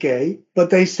SDK, but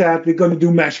they said we're going to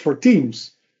do Mesh for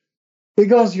Teams.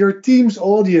 Because your Teams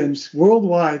audience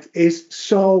worldwide is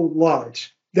so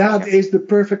large. That is the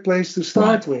perfect place to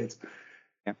start with.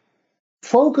 Yeah.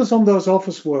 Focus on those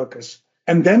office workers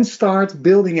and then start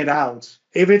building it out.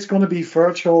 If it's going to be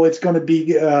virtual, it's going to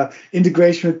be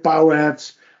integration with Power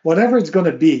Apps, whatever it's going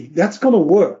to be, that's going to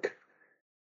work.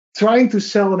 Trying to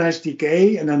sell an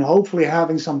SDK and then hopefully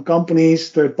having some companies,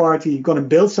 third party, going to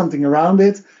build something around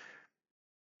it,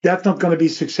 that's not going to be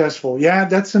successful. Yeah,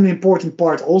 that's an important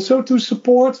part also to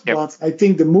support. Yep. But I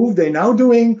think the move they're now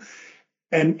doing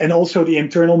and also the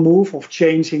internal move of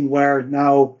changing where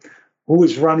now who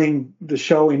is running the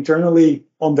show internally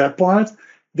on that part,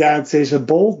 that is a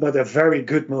bold but a very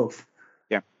good move.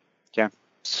 Yeah.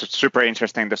 Super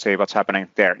interesting to see what's happening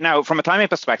there. Now, from a timing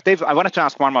perspective, I wanted to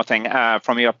ask one more thing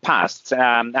from your past.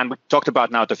 And we talked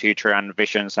about now the future and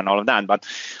visions and all of that.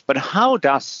 But how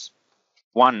does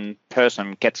one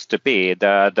person gets to be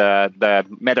the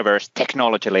metaverse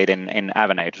technology lead in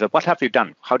Avanade? So what have you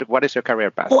done? What is your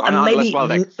career path? Well, maybe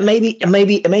to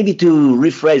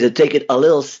rephrase it, take it a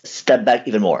little step back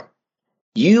even more.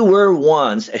 You were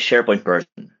once a SharePoint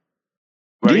person.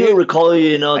 Do you recall,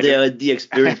 the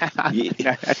experience,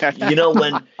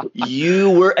 when you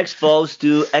were exposed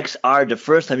to XR the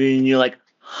first time, and you're like,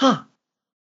 I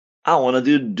want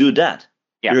to do that.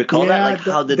 Yeah. You recall that? Like,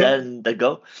 how did that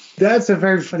go? That's a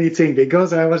very funny thing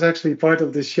because I was actually part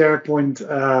of the SharePoint,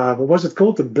 what was it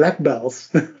called? The Black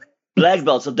Belts. Black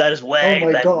Belts, so that is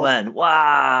way back when.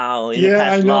 Wow. In the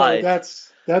past life.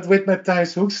 That's with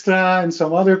Matthijs Hoekstra and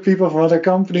some other people from other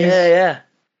companies. Yeah.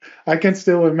 I can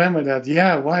still remember that.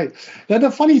 Yeah, right. Now,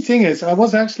 the funny thing is, I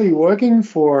was actually working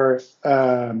for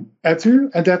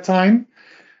Etu at that time,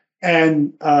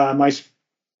 and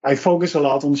I focus a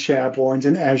lot on SharePoint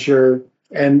and Azure,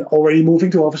 and already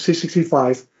moving to Office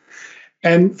 365.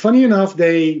 And funny enough,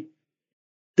 then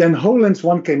HoloLens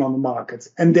 1 came on the market,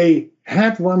 and they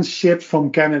had one shipped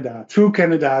from Canada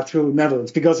through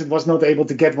Netherlands because it was not able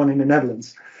to get one in the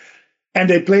Netherlands. And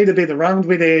they played a bit around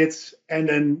with it, and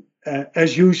then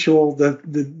as usual,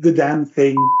 the damn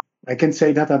thing, I can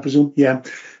say that, I presume,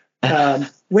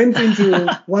 went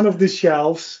into one of the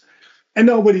shelves, and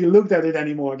nobody looked at it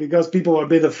anymore because people were a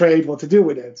bit afraid what to do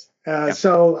with it.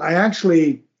 So I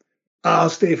actually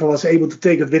asked if I was able to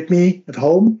take it with me at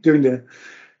home during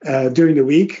the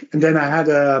week, and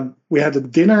then we had a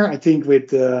dinner, I think,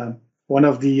 with one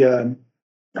of the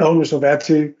owners of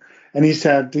Etu, and he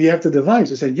said, "Do you have the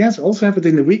device?" I said, "Yes, I also have it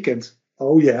in the weekend."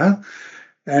 "Oh yeah."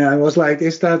 And I was like,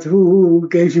 "Is that who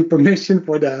gave you permission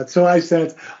for that?" So I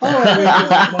said,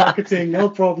 marketing, no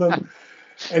problem.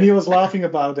 And he was laughing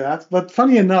about that. But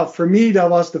funny enough, for me,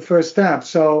 that was the first step.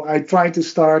 So I tried to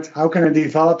start, how can I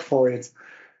develop for it?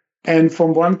 And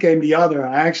from one came the other.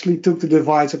 I actually took the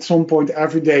device at some point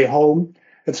every day home.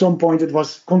 At some point, it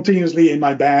was continuously in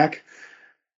my bag.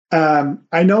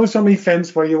 I know some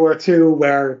events where you were too,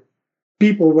 where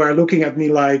people were looking at me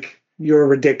like, "You're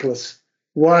ridiculous.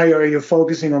 Why are you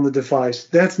focusing on the device?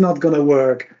 That's not going to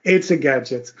work. It's a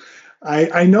gadget."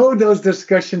 I know those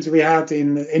discussions we had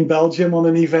in Belgium on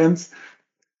an event.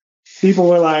 People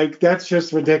were like, "That's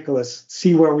just ridiculous.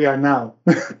 See where we are now."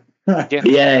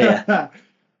 Yeah.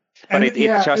 But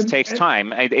it just takes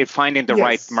time. Finding the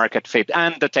right market fit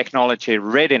and the technology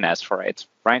readiness for it,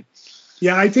 right?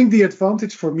 Yeah, I think the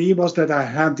advantage for me was that I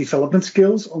had development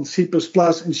skills on C++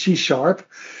 and C#.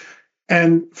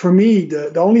 And for me,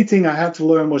 the only thing I had to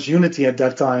learn was Unity at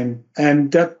that time.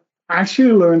 And that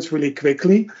actually learns really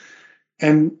quickly.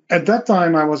 And at that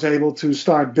time, I was able to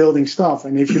start building stuff.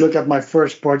 And if you look at my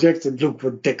first project, it looked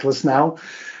ridiculous now.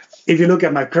 If you look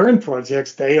at my current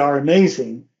projects, they are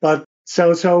amazing. But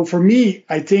so for me,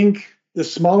 I think the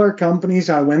smaller companies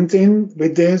I went in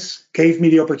with this gave me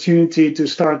the opportunity to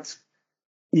start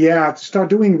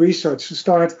doing research, to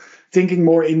start thinking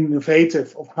more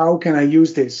innovative of how can I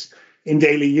use this in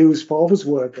daily use for office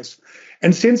workers.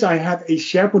 And since I had a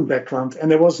SharePoint background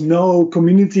and there was no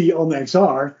community on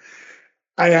XR,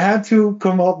 I had to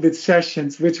come up with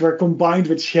sessions which were combined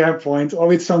with SharePoint or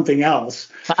with something else.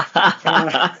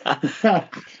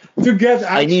 to get.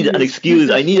 I need an excuse.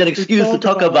 I need an excuse to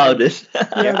talk about this.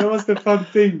 Yeah, that was the fun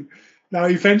thing. Now,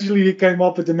 eventually, we came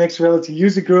up with the Mixed Reality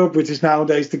User Group, which is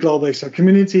nowadays the Global XR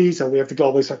community. So we have the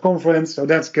Global XR conference. So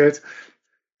that's good.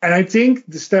 And I think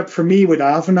the step for me with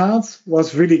Avanade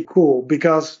was really cool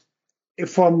because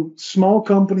from small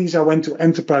companies, I went to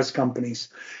enterprise companies.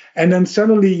 And then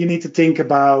suddenly you need to think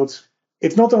about,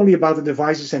 it's not only about the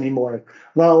devices anymore.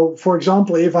 Well, for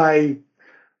example, if I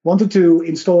wanted to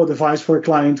install a device for a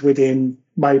client within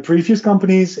my previous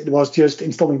companies, it was just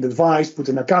installing the device, put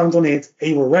an account on it, and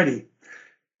you were ready.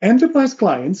 Enterprise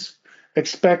clients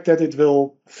expect that it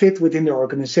will fit within their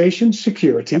organization,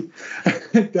 security,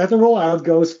 that the rollout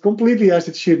goes completely as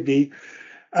it should be,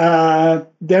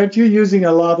 that you're using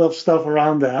a lot of stuff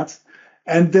around that.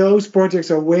 And those projects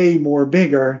are way more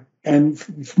bigger and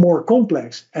more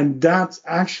complex. And that's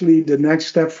actually the next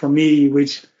step for me,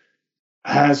 which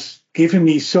has given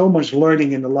me so much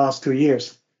learning in the last 2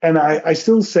 years. And I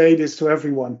still say this to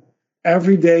everyone.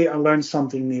 Every day I learn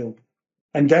something new.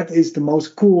 And that is the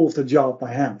most cool of the job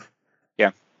I have.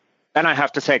 Yeah. And I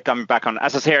have to say, coming back on,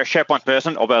 as a SharePoint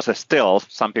person, obviously still,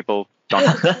 some people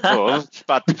don't move,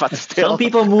 but still. Some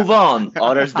people move on,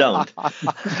 others don't.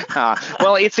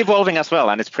 Well, it's evolving as well,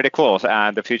 and it's pretty cool.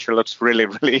 And the future looks really,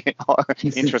 really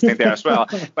interesting there as well.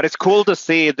 But it's cool to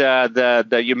see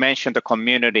the you mentioned the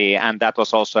community, and that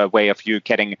was also a way of you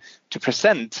getting to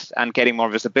present and getting more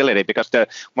visibility, because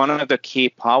one of the key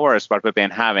powers what we've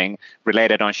been having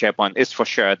related on SharePoint is for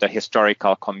sure the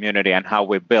historical community and how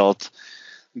we built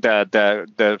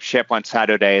the SharePoint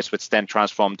Saturdays, which then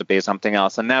transformed to be something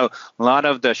else. And now a lot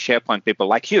of the SharePoint people,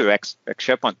 like you,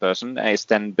 ex-SharePoint person, is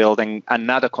then building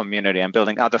another community and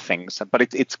building other things.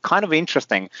 But it's kind of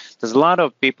interesting. There's a lot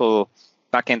of people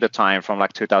back in the time from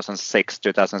like 2006,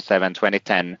 2007,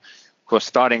 2010, who are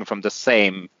starting from the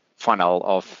same funnel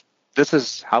of this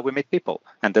is how we meet people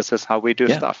and this is how we do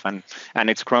stuff. And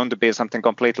it's grown to be something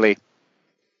completely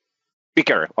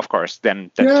bigger, of course,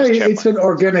 than just SharePoint. It's an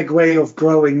organic way of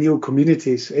growing new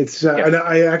communities. It's and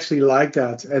I actually like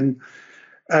that. And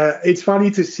it's funny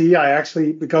to see.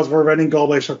 Because we're running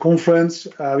Global XR Conference,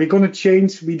 we're going to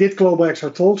change. We did Global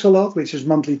XR Talks a lot, which is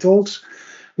monthly talks.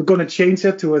 We're going to change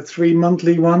that to a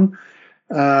 3-monthly one.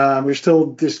 We're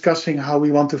still discussing how we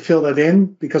want to fill that in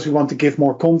because we want to give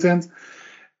more content.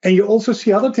 And you also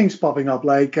see other things popping up,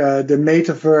 like the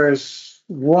Metaverse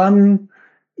One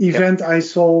event I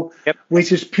saw,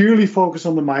 which is purely focused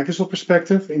on the Microsoft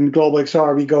perspective. In Global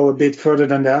XR, we go a bit further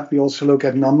than that. We also look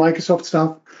at non-Microsoft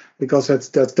stuff because that's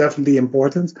definitely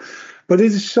important. But it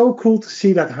is so cool to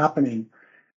see that happening.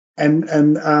 And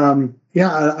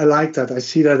I like that. I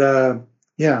see that.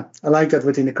 I like that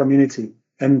within the community.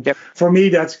 And for me,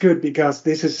 that's good because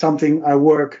this is something I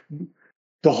work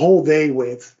the whole day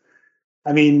with.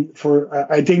 I mean,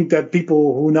 I think that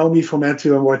people who know me from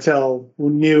Matthew and Wartel, who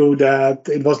knew that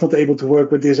it was not able to work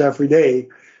with this every day,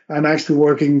 I'm actually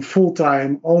working full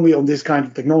time only on this kind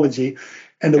of technology.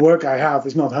 And the work I have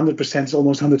is not 100%, it's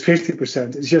almost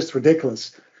 150%. It's just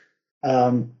ridiculous.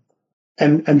 And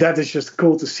that is just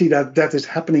cool to see that is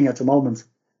happening at the moment.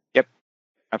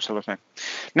 Absolutely.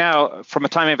 Now, from a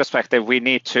timing perspective, we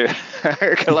need to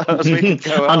close.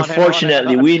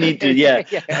 Unfortunately, we need to,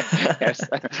 yes.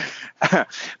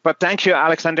 But thank you,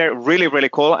 Alexander. Really, really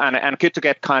cool, and good to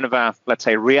get kind of a, let's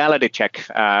say, reality check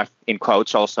in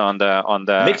quotes also on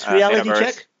the mixed reality metaverse.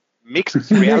 check. Mixed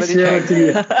reality check.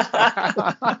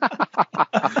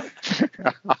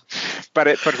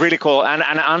 But really cool, and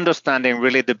understanding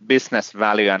really the business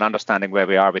value and understanding where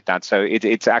we are with that. So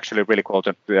it's actually really cool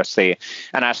to see.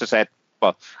 And as I said,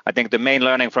 well, I think the main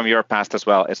learning from your past as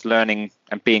well is learning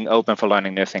and being open for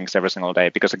learning new things every single day.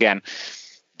 Because again,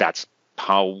 that's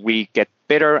how we get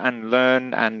better and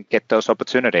learn and get those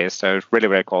opportunities. So really,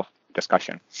 really cool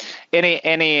discussion.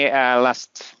 Any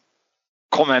last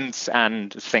comments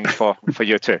and things for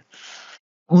you too?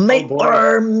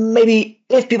 Or maybe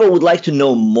if people would like to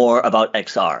know more about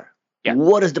XR,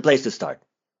 what is the place to start?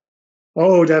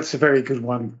 Oh, that's a very good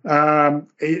one.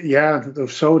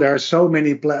 So there are so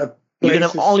many places. You can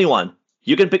have only one.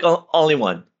 You can pick only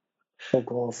one.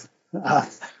 Fuck off. Not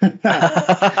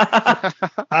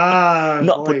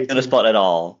putting on the spot at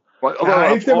all.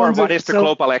 What is the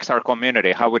Global XR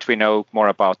community? How would we know more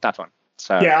about that one?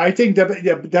 So. Yeah, I think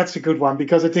that's a good one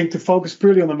because I think to focus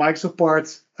purely on the Microsoft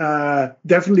part,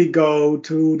 definitely go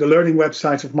to the learning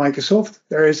websites of Microsoft.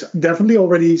 There is definitely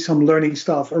already some learning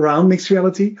stuff around mixed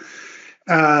reality.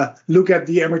 Look at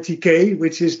the MRTK,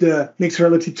 which is the mixed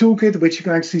reality toolkit, which you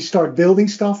can actually start building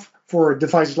stuff for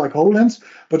devices like HoloLens,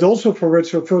 but also for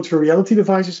virtual reality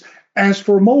devices as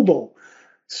for mobile.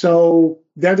 So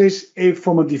that is,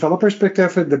 from a developer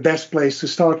perspective, the best place to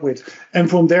start with. And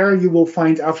from there, you will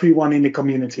find everyone in the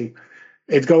community.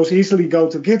 It goes easily go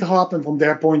to GitHub, and from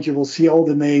that point, you will see all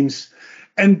the names.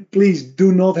 And please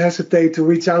do not hesitate to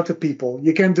reach out to people.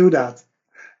 You can do that.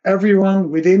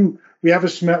 Everyone we have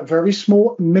a very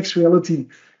small mixed reality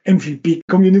MVP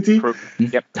community.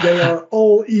 Yep. They are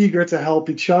all eager to help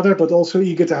each other, but also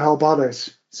eager to help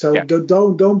others. So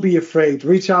don't be afraid.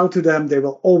 Reach out to them. They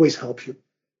will always help you.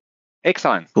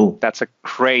 Excellent. Cool. That's a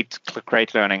great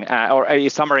learning or a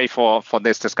summary for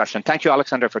this discussion. Thank you,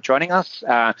 Alexander, for joining us.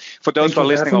 For those who are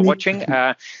listening or watching,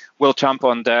 we'll jump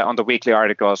on the weekly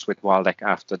articles with Waldek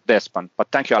after this one.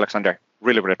 But thank you, Alexander.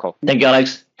 Really, really cool. Thank you,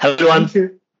 Alex. Have a good one. Thank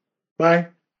you. Bye.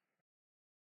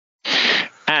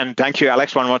 And thank you,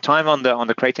 Alex, one more time on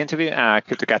the great interview.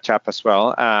 Good to catch up as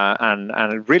well,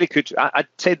 and really good. I'd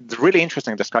say really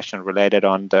interesting discussion related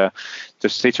on the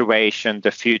situation,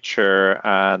 the future,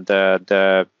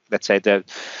 the let's say the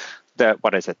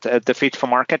what is it? The fit for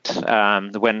market.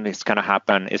 When it's going to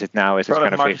happen? Is it now? Is it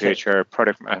going to be future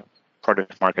product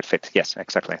market fit? Yes,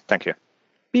 exactly. Thank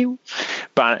you.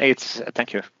 But it's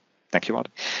thank you. Thank you, Wally.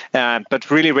 But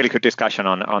really, really good discussion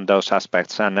on those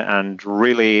aspects, and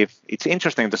really, it's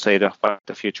interesting to say what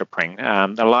the future brings.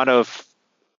 A lot of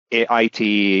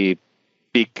IT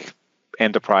big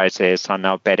enterprises are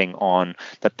now betting on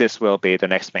that this will be the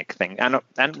next big thing,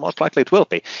 and most likely it will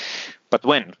be. But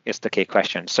when is the key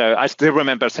question. So I still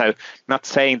remember, not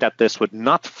saying that this would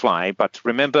not fly, but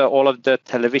remember all of the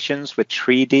televisions with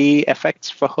 3D effects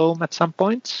for home at some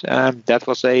point? That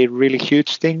was a really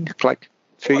huge thing, like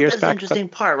few years that's back. The interesting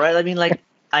part, right? I mean, like,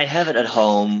 I have it at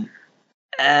home,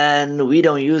 and we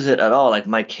don't use it at all. Like,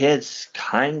 my kids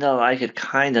kind of like it,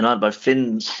 kind of not, but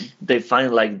they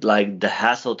find like the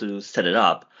hassle to set it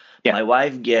up. Yeah. My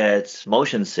wife gets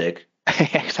motion sick,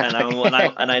 exactly.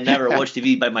 and I never watch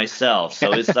TV by myself,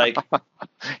 so it's like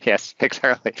yes,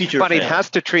 exactly. But it has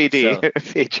the 3D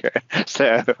feature.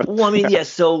 So well, I mean, yes.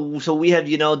 So we have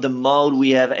the mode.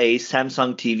 We have a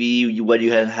Samsung TV where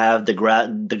you have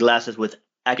the glasses with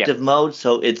active mode,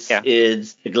 so it's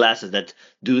the glasses that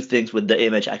do things with the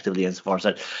image actively and so forth.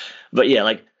 But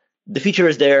like the feature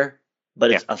is there,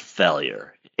 but it's a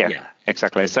failure. Yeah,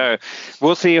 exactly. So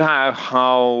we'll see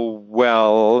how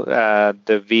well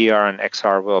the VR and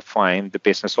XR will find the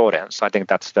business audience. I think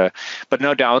but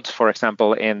no doubt, for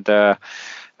example, in the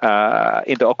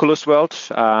Oculus world,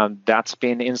 that's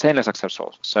been insanely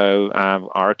successful. So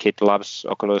our kid loves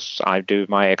Oculus. I do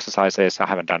my exercises. I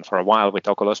haven't done for a while with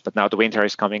Oculus, but now the winter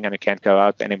is coming and you can't go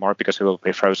out anymore because it will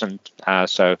be frozen.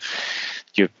 So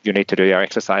you need to do your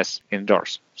exercise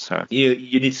indoors. So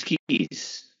you need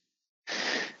skis.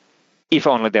 If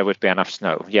only there would be enough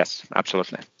snow. Yes,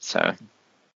 absolutely. So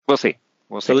we'll see.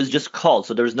 So it's just cold.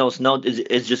 So there's no snow.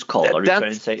 It's just cold. Are you trying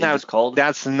to say it's just cold?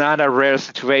 That's not a rare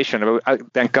situation.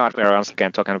 Thank God we're once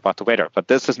again talking about the weather. But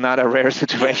this is not a rare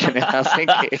situation in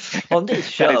Helsinki. On this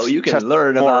show, you can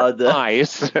learn about the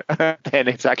ice than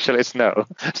it's actually snow.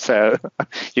 So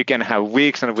you can have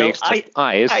weeks and weeks of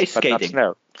ice, but not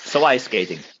snow. So ice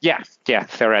skating. Yeah,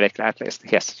 theoretically at least.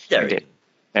 Yes, indeed.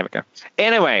 There we go.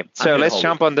 Anyway, so let's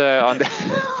jump on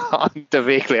the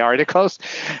weekly articles.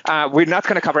 We're not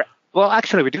going to cover. Well,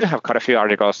 actually, we do have quite a few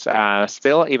articles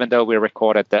still, even though we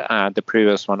recorded the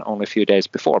previous one only a few days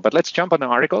before. But let's jump on the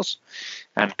articles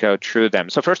and go through them.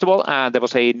 So first of all, there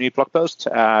was a new blog post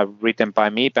written by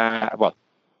me,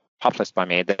 published by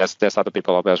me. There's other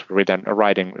people who have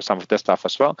writing some of this stuff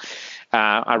as well,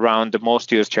 around the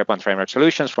most used SharePoint framework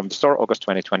solutions from the store, August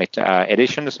 2020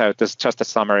 edition. So this is just a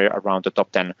summary around the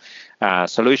top 10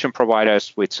 solution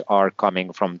providers which are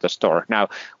coming from the store. Now,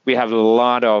 we have a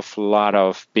lot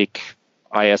of big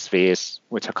ISVs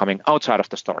which are coming outside of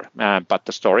the store, but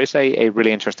the store is a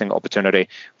really interesting opportunity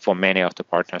for many of the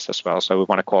partners as well. So we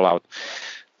want to call out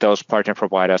those partner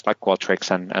providers like Qualtrics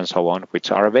and so on,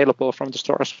 which are available from the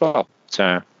store as well,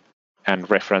 and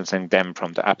referencing them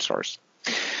from the app stores.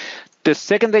 The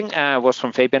second thing was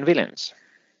from Fabian Williams.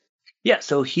 Yeah,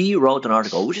 so he wrote an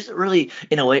article, which is really,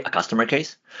 in a way, a customer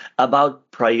case about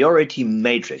priority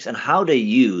matrix and how they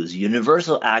use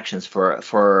universal actions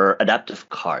for adaptive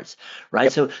cards, right?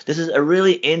 Yep. So this is a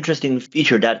really interesting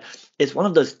feature that is one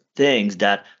of those things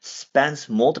that spans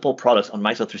multiple products on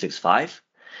Microsoft 365.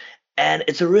 And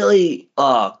it's a really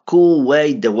cool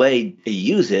way, the way they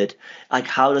use it. Like,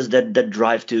 how does that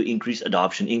drive to increase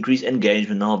adoption, increase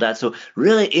engagement, and all that? So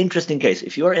really interesting case.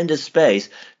 If you are in this space,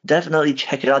 definitely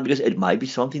check it out because it might be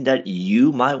something that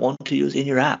you might want to use in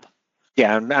your app.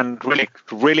 Yeah, and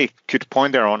really good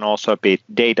point there on also be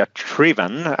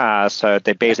data-driven. So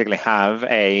they basically have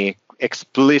a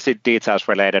explicit details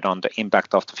related on the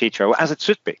impact of the feature, as it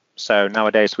should be. So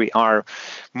nowadays we are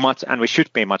we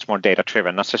should be much more data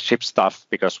driven, not just ship stuff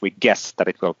because we guess that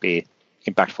it will be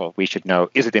impactful. We should know,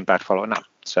 is it impactful or not?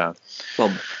 So,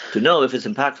 well, to know if it's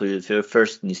impactful, it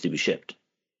first needs to be shipped.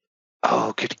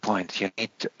 Oh, good point. You need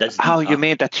to, That's you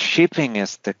mean that shipping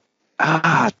is the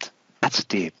that's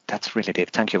deep. That's really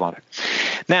deep. Thank you, Walter.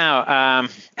 Now,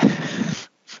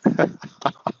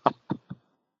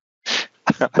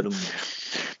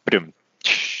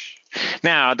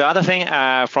 Now, the other thing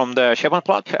from the SharePoint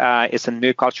blog is a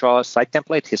new cultural site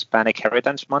template, Hispanic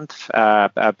Heritage Month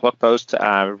blog post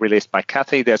released by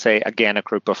Kathy. There's again a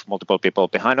group of multiple people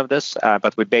behind of this,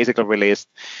 but we basically released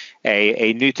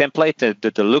a new template,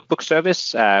 the lookbook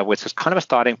service, which is kind of a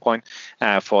starting point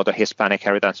for the Hispanic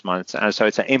Heritage Month. And so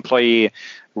it's an employee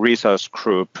resource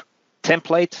group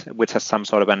template, which has some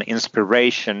sort of an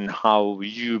inspiration how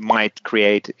you might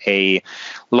create a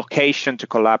location to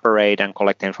collaborate and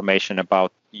collect information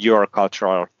about your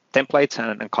cultural templates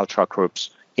and cultural groups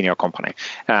in your company.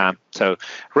 So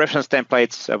reference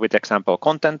templates with example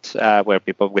content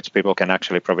which people can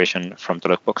actually provision from the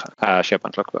lookbook,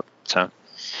 SharePoint lookbook. So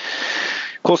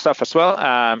cool stuff as well,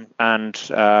 and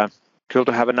cool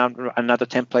to have another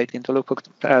template in the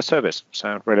lookbook service.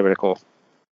 So really, really cool.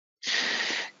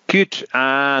 Good.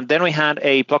 Then we had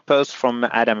a blog post from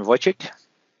Adam Wojcik.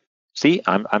 See,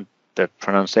 I'm the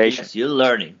pronunciation. Yes, you're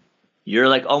learning. You're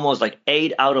like almost like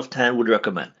 8 out of 10 would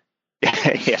recommend.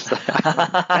 Yes,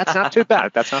 that's not too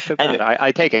bad. That's not too bad. Anyway,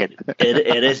 I take it.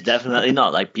 It is definitely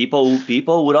not. Like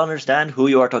people would understand who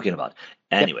you are talking about.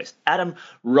 Anyways, Adam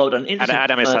wrote an interesting.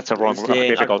 And Adam is such a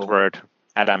difficult word.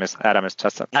 Adam is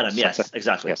just a. Adam, yes,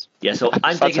 exactly. Yes. Yeah, so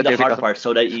I'm taking the hard part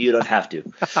so that you don't have to.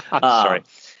 Sorry.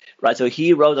 Right, so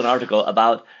he wrote an article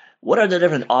about what are the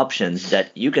different options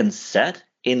that you can set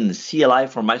in CLI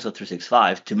for Microsoft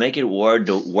 365 to make it work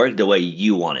the way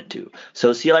you want it to.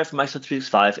 So CLI for Microsoft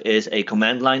 365 is a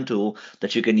command line tool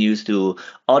that you can use to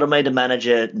automate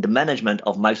the management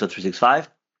of Microsoft 365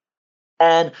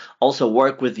 and also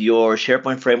work with your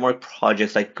SharePoint framework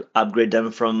projects, like upgrade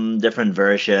them from different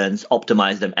versions,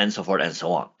 optimize them, and so forth and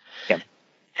so on. Yeah.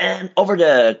 And over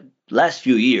the last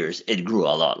few years, it grew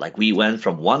a lot. Like we went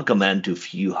from one command to a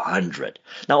few hundred.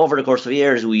 Now, over the course of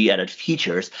years, we added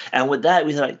features. And with that,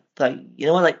 we thought, you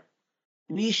know what, like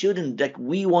we shouldn't, like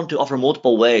we want to offer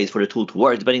multiple ways for the tool to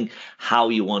work, depending how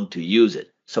you want to use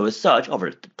it. So as such,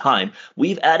 over time,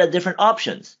 we've added different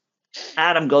options.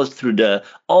 Adam goes through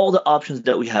all the options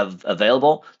that we have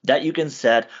available that you can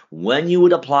set when you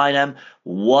would apply them,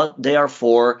 what they are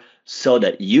for, so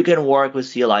that you can work with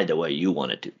CLI the way you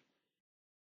want it to.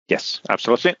 Yes,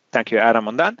 absolutely. Thank you, Adam,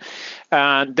 on that.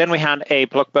 Then we had a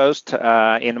blog post in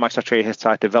the Microsoft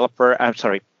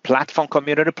 365 platform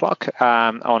community blog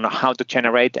on how to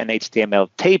generate an HTML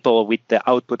table with the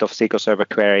output of SQL Server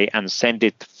query and send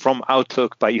it from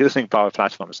Outlook by using Power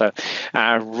Platform. So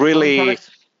really...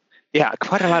 Yeah,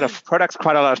 quite a lot of products,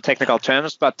 quite a lot of technical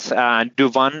terms, but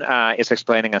Duvan is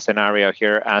explaining a scenario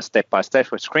here step by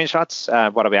step with screenshots.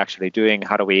 What are we actually doing?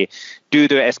 How do we do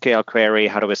the SQL query?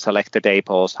 How do we select the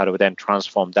tables? How do we then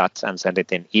transform that and send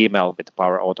it in email with the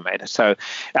Power Automate? So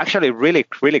actually really,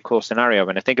 really cool scenario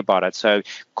when I think about it. So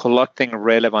collecting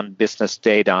relevant business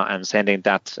data and sending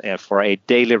that for a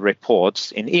daily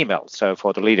reports in email, so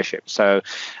for the leadership. So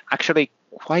actually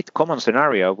quite common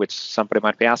scenario, which somebody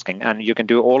might be asking, and you can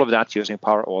do all of that using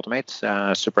Power Automate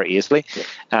super easily.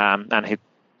 Yeah.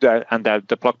 And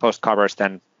the blog post covers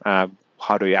then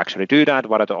how do you actually do that,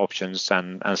 what are the options,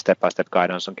 and step-by-step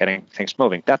guidance on getting things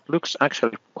moving. That looks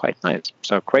actually quite nice.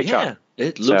 So great job. Yeah,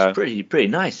 it looks pretty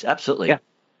nice. Absolutely. Yeah,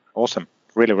 awesome.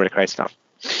 Really, really great stuff.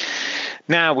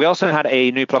 Now, we also had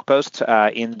a new blog post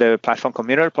in the platform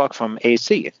community blog from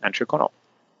AC, Andrew Connell.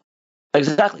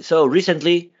 Exactly. So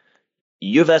recently,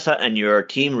 Juvesa and your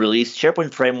team released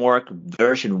SharePoint Framework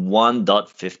version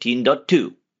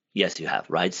 1.15.2. Yes, you have,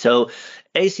 right? So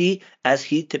AC, as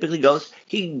he typically goes,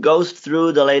 he goes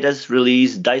through the latest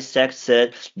release, dissects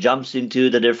it, jumps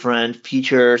into the different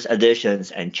features,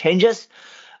 additions, and changes,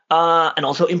 and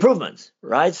also improvements,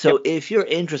 right? So if you're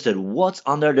interested, what's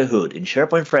under the hood in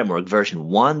SharePoint Framework version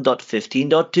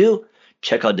 1.15.2,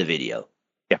 check out the video.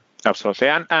 Absolutely.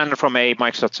 And from a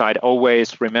Microsoft side,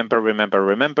 always remember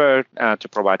to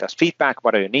provide us feedback.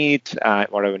 What do you need?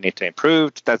 What do we need to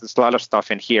improve? There's a lot of stuff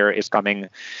in here is coming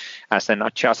as an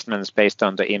adjustments based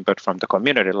on the input from the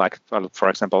community. Like, for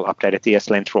example, updated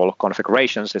ESLint role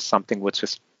configurations is something which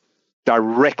is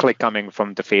directly coming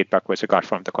from the feedback which we got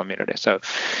from the community. So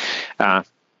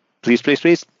please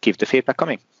keep the feedback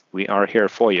coming. We are here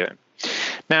for you.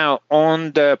 Now,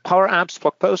 on the Power Apps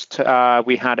blog post,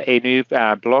 we had a new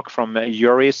blog from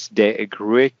Joris de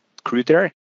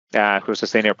Gruyter, who's a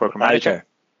senior program manager.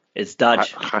 It's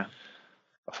Dutch.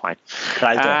 Fine.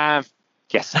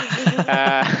 Yes.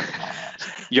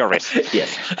 Joris.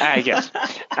 Yes. Yes.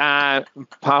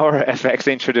 Power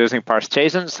FX introducing parse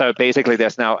JSON. So basically,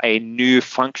 there's now a new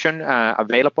function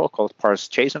available called parse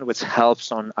JSON, which helps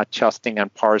on adjusting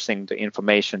and parsing the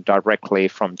information directly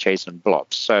from JSON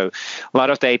blobs. So a lot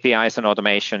of the APIs and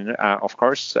automation, of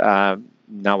course,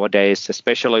 nowadays,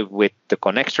 especially with the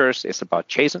connectors, is about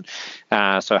JSON.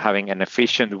 So having an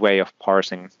efficient way of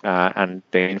parsing and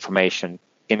the information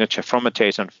from a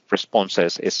JSON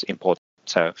responses is important.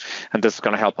 So, and this is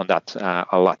going to help on that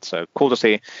a lot. So cool to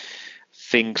see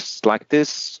things like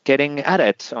this getting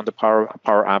added on the Power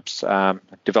Apps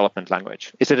development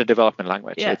language. Is it a development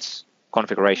language? Yeah. It's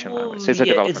configuration language. It's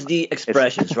it's the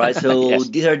expressions, right? So yes.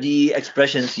 These are the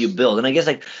expressions you build. And I guess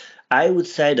I would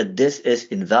say that this is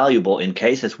invaluable in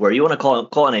cases where you want to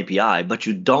call an API, but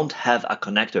you don't have a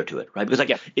connector to it, right?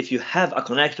 Because if you have a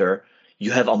connector,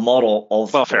 you have a model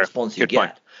of the response you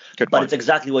get. But it's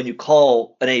exactly when you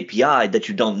call an API that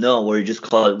you don't know, where you just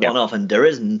call it one-off and there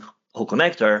is no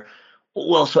connector.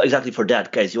 Well, so exactly for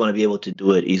that case, you want to be able to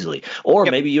do it easily. Or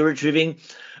maybe you're retrieving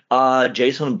a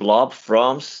JSON blob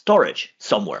from storage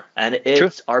somewhere, and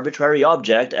it's arbitrary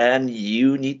object, and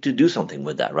you need to do something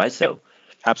with that, right? So,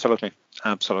 absolutely.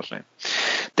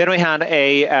 Then we had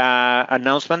a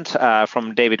announcement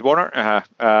from David Warner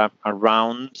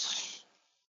around.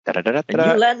 A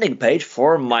new landing page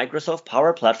for Microsoft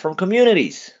Power Platform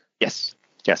communities. Yes.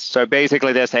 So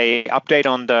basically, there's a update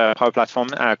on the Power Platform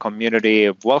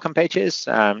community welcome pages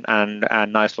and a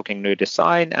nice-looking new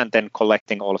design, and then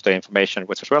collecting all of the information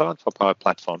which is relevant for Power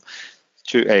Platform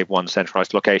to one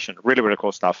centralized location. Really, really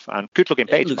cool stuff, and good-looking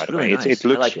page, by the way. Nice. It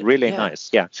looks really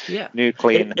nice. Yeah. New,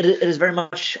 clean. It is very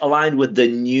much aligned with the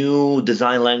new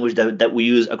design language that we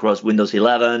use across Windows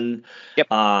 11.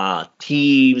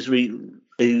 Teams.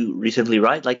 Recently,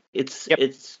 right? Like it's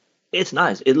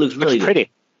nice. It looks really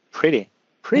pretty.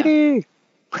 So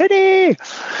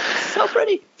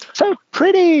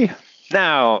pretty.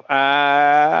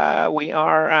 Now we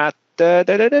are at Martin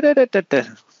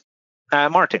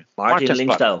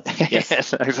Linkstyle. Yes.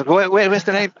 Where's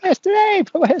the name? Where's the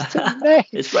name?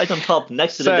 It's right on top,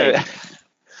 next to the name.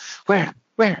 Where?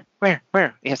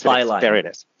 Yes, there it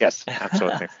is. Yes,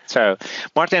 absolutely. So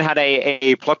Martin had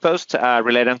a blog post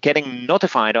related on getting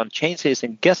notified on changes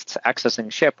in guests accessing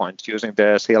SharePoint using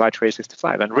the CLI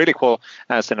 365, and really cool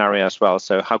scenario as well.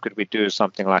 So how could we do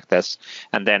something like this?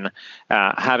 And then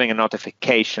having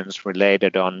notifications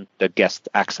related on the guest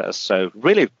access. So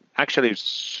really, actually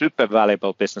super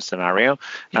valuable business scenario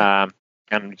and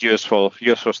useful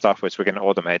stuff which we can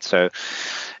automate. So.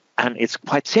 And it's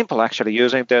quite simple, actually,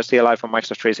 using the CLI for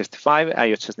Microsoft 365.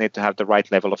 You just need to have the right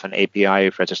level of an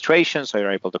API registration, so you're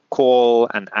able to call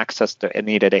and access the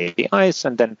needed APIs,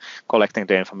 and then collecting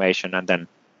the information and then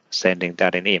sending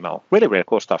that in email. Really, really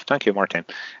cool stuff. Thank you, Martin,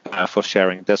 for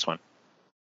sharing this one.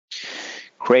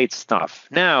 Great stuff.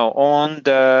 Now, on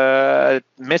the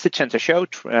Message Center show,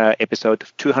 episode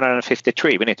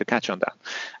 253, we need to catch on that.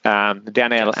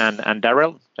 Daniel and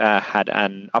Daryl had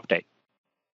an update.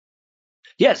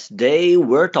 Yes, they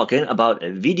were talking about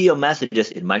video messages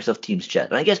in Microsoft Teams chat.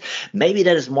 And I guess maybe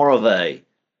that is more of a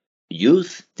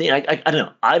youth thing. I don't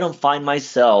know. I don't find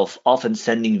myself often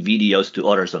sending videos to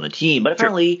others on a team, but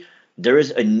apparently there is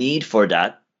a need for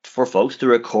that, for folks to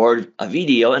record a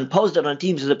video and post it on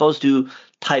Teams as opposed to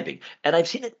typing. And I've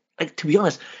seen it, to be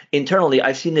honest, internally,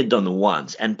 I've seen it done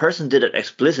once, and person did it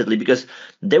explicitly because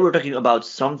they were talking about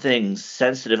something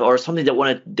sensitive or something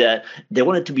that they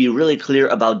wanted to be really clear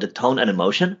about the tone and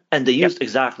emotion, and they used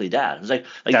exactly that. It was like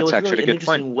that's was actually really an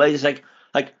interesting way. It's like,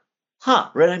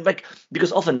 right? Like,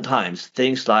 because oftentimes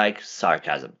things like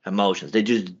sarcasm, emotions, they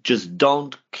just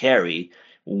don't carry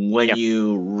when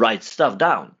you write stuff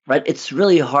down, right? It's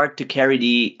really hard to carry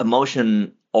the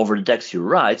emotion over the text you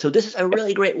write. So this is a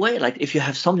really great way. Like, if you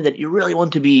have something that you really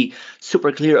want to be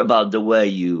super clear about the way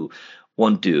you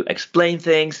want to explain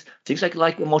things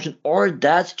like emotion, or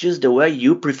that's just the way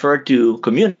you prefer to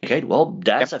communicate, well,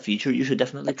 that's a feature you should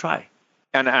definitely try.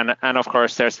 And of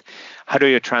course, there's how do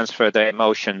you transfer the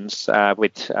emotions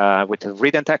with the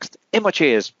written text?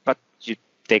 Emojis, but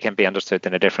they can be understood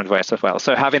in a different ways as well.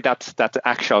 So having that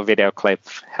actual video clip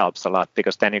helps a lot,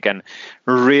 because then you can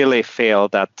really feel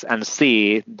that and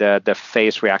see the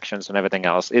face reactions and everything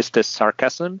else. Is this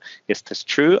sarcasm? Is this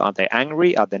true? Are they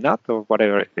angry? Are they not? Or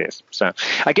whatever it is. So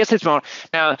I guess it's more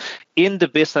now in the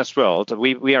business world.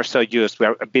 We are so used. We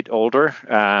are a bit older.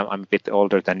 I'm a bit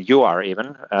older than you are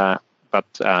even,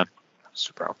 but.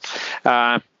 super old.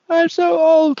 I'm so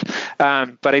old.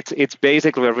 But it's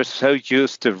basically we're so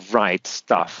used to write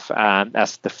stuff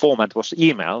as the format was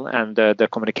email and the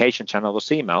communication channel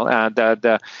was email. And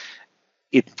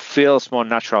it feels more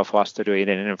natural for us to do it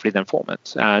in a written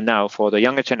format. Now, for the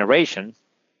younger generation,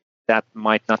 that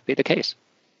might not be the case.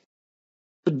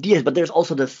 Yes, but there's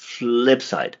also the flip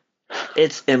side.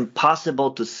 It's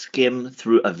impossible to skim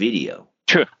through a video.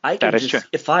 True. I can that is true.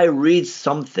 If I read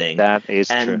something that is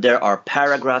and true. there are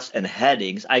paragraphs and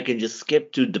headings, I can just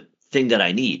skip to the thing that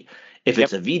I need. If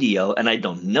it's a video and I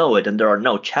don't know it and there are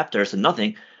no chapters and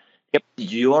nothing,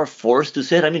 you are forced to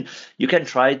sit. I mean, you can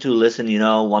try to listen,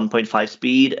 1.5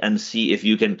 speed and see if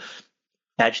you can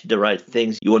catch the right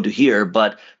things you want to hear,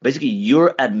 but basically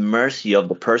you're at mercy of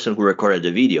the person who recorded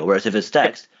the video. Whereas if it's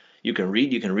text, you can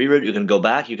read, you can reread, you can go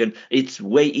back, it's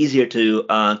way easier to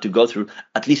go through,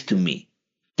 at least to me.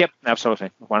 Yep,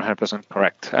 absolutely, 100%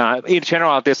 correct. In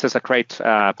general, this is a great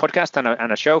podcast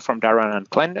and a show from Darren and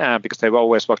Glenn because they've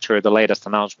always walked through the latest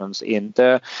announcements in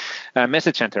the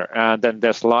message center. Then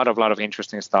there's a lot of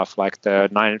interesting stuff like the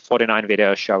 949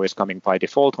 video show is coming by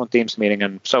default on Teams meeting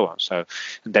and so on. So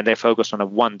then they focus on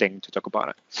one thing to talk about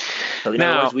it. So in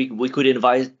other words, we could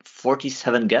invite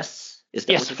 47 guests. Is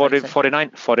that yes,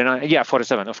 49, yeah,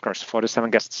 47, of course, 47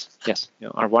 guests. Yes,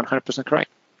 you are 100%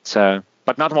 correct. So,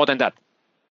 but not more than that.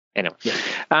 Anyway,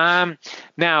 now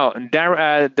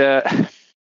the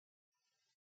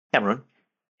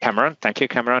Cameron, thank you,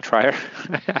 Cameron Trier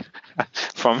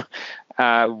from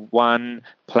One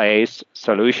Place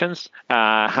Solutions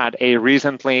had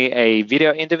recently a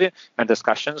video interview and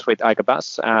discussions with Aika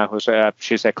Bass,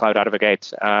 she's a cloud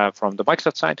advocate from the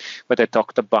Microsoft side, where they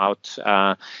talked about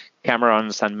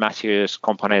Cameron's and Matthew's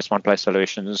company's One Place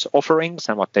Solutions offerings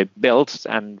and what they built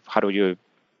and how do you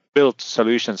build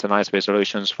solutions and ISV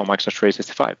solutions for Microsoft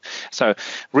 365. So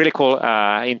really cool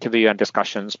interview and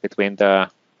discussions between the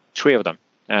three of them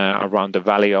around the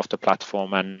value of the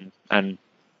platform and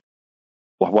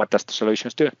what does the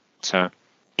solutions do. So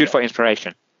good for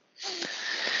inspiration.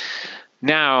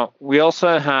 Now, we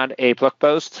also had a blog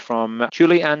post from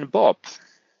Julie and Bob.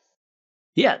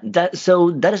 Yeah, that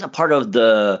is a part of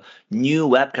the new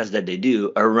webcast that they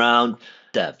do around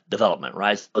development,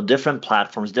 right? So different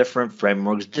platforms, different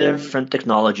frameworks, different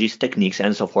technologies, techniques,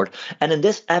 and so forth. And in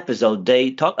this episode,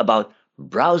 they talk about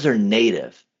browser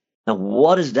native. Now,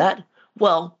 what is that?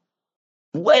 Well,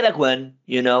 way back when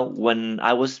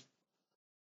I was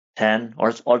 10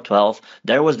 or 12,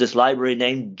 there was this library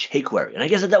named jQuery. And I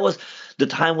guess that was the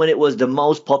time when it was the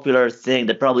most popular thing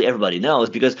that probably everybody knows,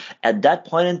 because at that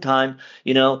point in time,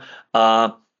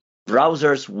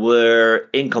 browsers were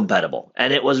incompatible,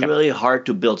 and it was really hard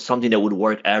to build something that would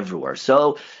work everywhere.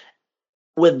 So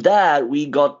with that, we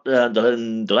got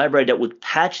the library that would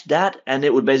patch that, and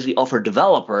it would basically offer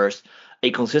developers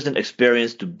a consistent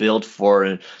experience to build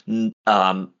for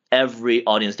every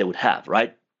audience they would have,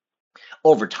 right?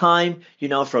 Over time,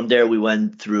 from there we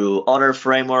went through other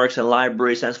frameworks and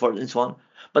libraries and so forth and so on.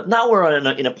 But now we're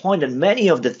in a point that many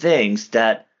of the things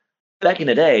that back in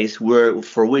the days were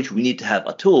for which we need to have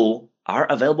a tool are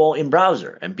available in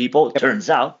browser, and turns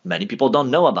out many people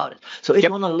don't know about it. So if you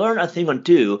want to learn a thing or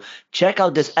two, check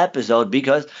out this episode,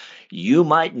 because you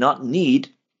might not need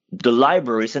the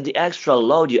libraries and the extra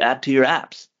load you add to your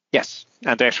apps. Yes,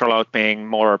 and the extra load being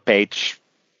more page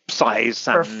size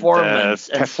and performance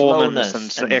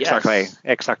and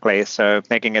exactly. So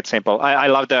making it simple. I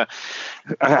love the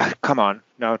come on,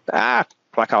 no,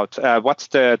 blackout. What's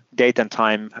the date and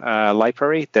time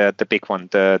library? The big one,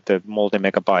 the multi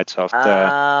megabytes of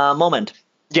the Moment.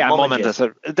 Yeah, Moment.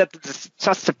 That's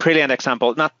just a brilliant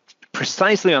example. Not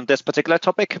precisely on this particular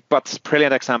topic, but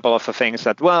brilliant example of the things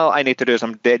that, I need to do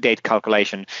some date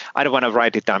calculation. I don't want to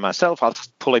write it down myself. I'll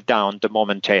just pull it down the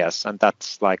Moment.js, and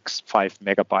that's like 5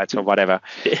 megabytes or whatever.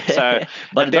 So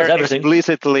but they're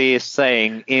explicitly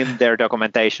saying in their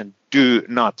documentation, do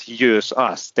not use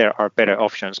us. There are better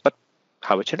options. But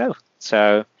how would you know?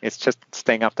 So it's just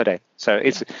staying up to date. So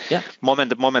it's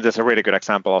Moment is a really good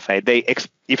example of if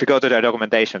you go to their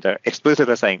documentation, they're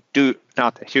explicitly saying, do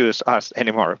not use us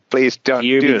anymore. Please don't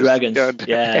use dragons.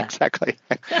 Yeah, exactly.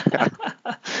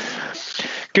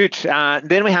 Good.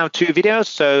 Then we have 2 videos.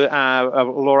 So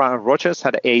Laura Rogers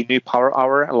had a new Power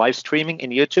Hour live streaming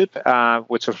in YouTube,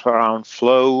 which was around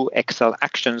Flow Excel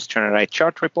actions to generate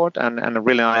chart report, and a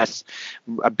really nice,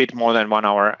 a bit more than 1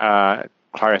 hour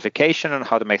clarification on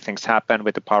how to make things happen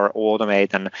with the Power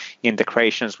Automate and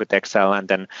integrations with Excel, and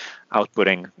then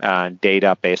outputting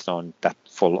data based on that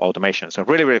full automation. So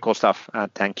really, really cool stuff.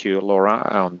 Thank you, Laura,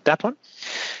 on that one.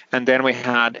 And then we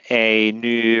had a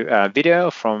new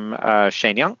video from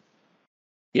Shane Young,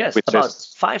 Yes, which about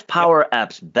is 5 Power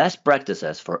Apps best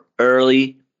practices for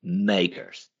early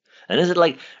makers. And is it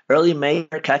like early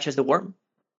maker catches the worm?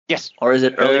 yes, Or is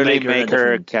it early maker in a maker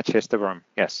different? catches the worm.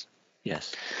 Yes,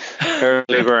 Yes.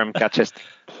 early worm catches the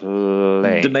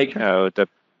The plane. maker. Oh, the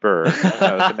bird.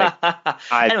 Oh, the maker.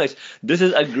 Anyways, this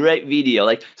is a great video.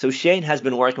 Like, so Shane has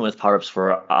been working with Power Apps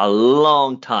for a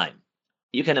long time.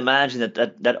 You can imagine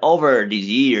that over these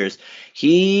years,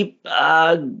 he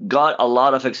got a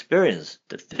lot of experience.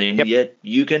 The things Yep. that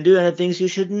you can do and the things you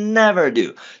should never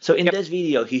do. So in Yep. this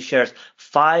video, he shares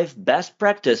 5 best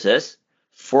practices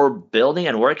for building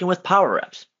and working with Power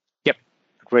Apps. Yep,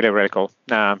 really, really cool.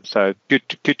 So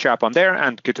good job on there,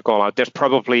 and good to call out. There's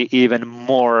probably even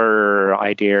more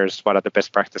ideas what are the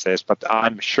best practices, but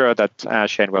I'm sure that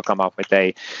Shane will come up with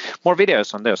more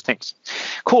videos on those things.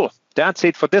 Cool. That's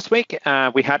it for this week.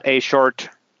 We had a short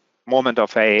moment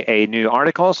of a new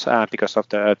articles because of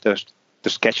the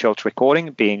scheduled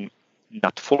recording being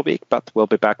not full week, but we'll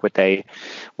be back with a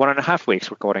 1.5 weeks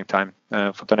recording time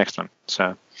for the next one.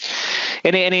 So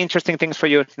any interesting things for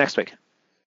you next week?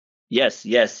 Yes.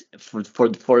 For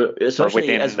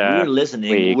especially as we're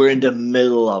listening, week. we're in the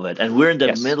middle of it, and we're in the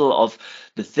Yes. middle of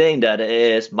the thing that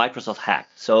is Microsoft Hack.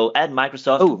 So at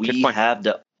Microsoft, we have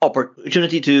the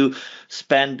opportunity to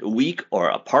spend a week or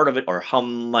a part of it, or how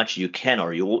much you can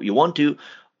or you want to,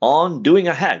 on doing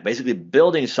a hack, basically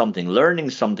building something,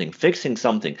 learning something, fixing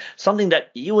something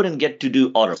that you wouldn't get to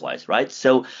do otherwise, right?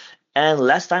 So, and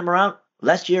last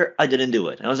year, I didn't do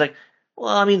it. And I was like,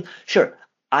 well, I mean, sure,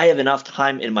 I have enough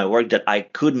time in my work that I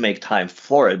could make time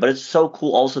for it, but it's so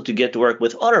cool also to get to work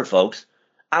with other folks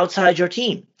outside your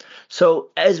team. So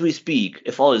as we speak,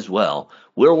 if all is well,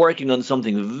 we're working on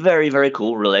something very, very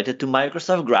cool related to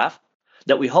Microsoft Graph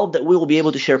that we hope that we will be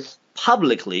able to share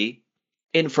publicly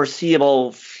in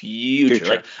foreseeable future.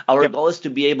 Like, our goal is to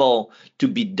be able to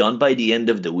be done by the end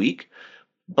of the week.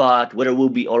 But whether we'll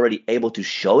be already able to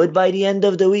show it by the end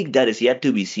of the week, that is yet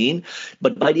to be seen.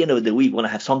 But by the end of the week, we want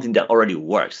to have something that already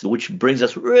works, which brings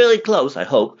us really close, I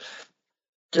hope,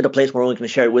 to the place where we can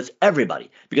share it with everybody.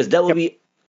 Because that will be,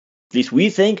 at least we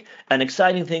think, an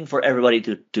exciting thing for everybody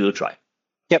to try.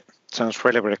 Yep, sounds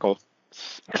really, really cool.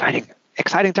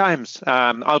 Exciting times.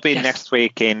 I'll be next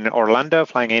week in Orlando,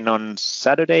 flying in on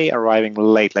Saturday, arriving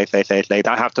late. I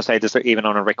have to say this even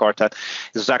on a record that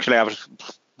this is actually, I was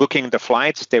booking the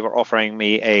flights. They were offering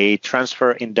me a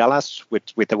transfer in Dallas with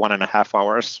the 1.5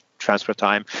 hours transfer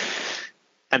time.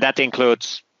 And that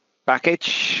includes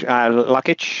luggage,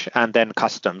 and then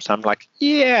customs. I'm like,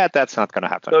 yeah, that's not going to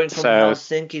happen. Going from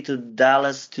Helsinki to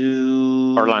Dallas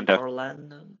to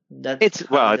Orlando.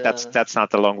 That's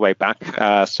not a long way back.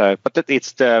 But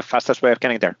it's the fastest way of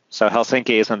getting there. So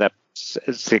Helsinki isn't that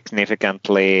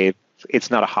significantly. It's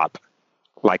not a hub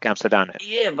like Amsterdam.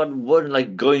 Yeah, but what,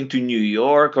 like going to New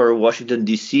York or Washington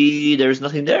D.C.? There's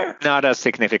nothing there. Not a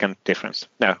significant difference.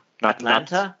 No, not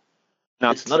Atlanta.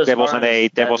 There wasn't a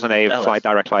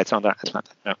direct flights on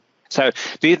Atlanta. No. So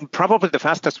probably the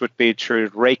fastest would be through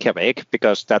Reykjavik,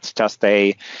 because that's just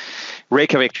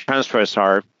Reykjavik transfers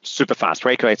are super fast.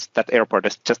 Reykjavik, that airport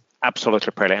is just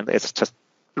absolutely brilliant. It's just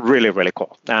really, really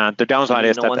cool. And the downside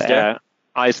is that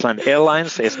Iceland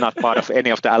Airlines is not part of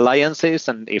any of the alliances.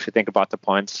 And if you think about the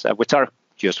points, which are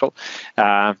useful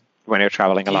when you're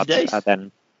traveling a lot,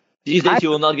 then these days you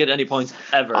will not get any points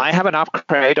ever. I have an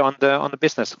upgrade on the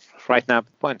business right now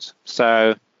points,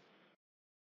 so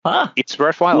it's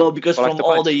worthwhile. Well, because from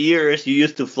all the years you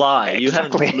used to fly, you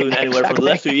haven't flown anywhere for the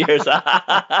last 2 years.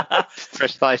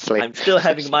 Precisely. I'm still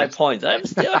having my points.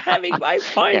 Yes. And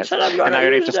I'm and now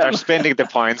you need to start spending the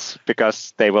points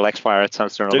because they will expire at some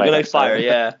sooner or later. They're going to expire,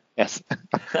 yeah. Yes.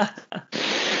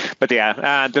 But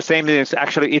yeah, the same is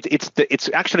actually it's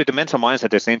actually the mental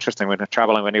mindset is interesting when you're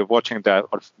traveling, when you're watching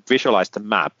or visualize the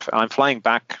map. I'm flying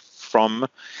back from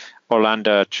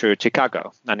Orlando to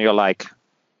Chicago, and you're like,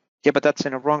 yeah, but that's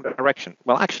in the wrong direction.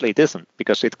 Well, actually, it isn't,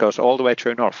 because it goes all the way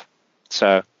through north,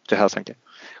 so to Helsinki.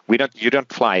 You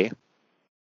don't fly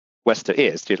west to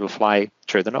east; you will fly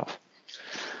through the north.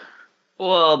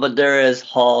 Well, but there is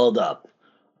hold up.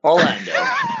 Orlando,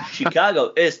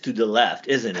 Chicago is to the left,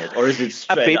 isn't it? Or is it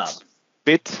straight up?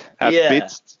 Bit.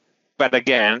 But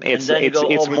again, it's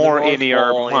more in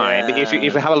your mind. Yeah. If you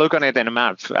have a look on it in a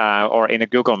map or in a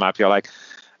Google map, you're like,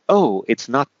 oh, it's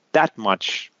not that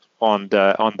much on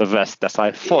the west as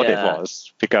I thought it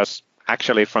was, because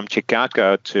actually from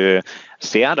Chicago to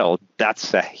Seattle,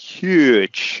 that's a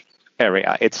huge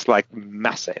area. It's like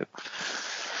massive.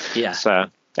 Yeah.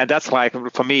 So. And that's like,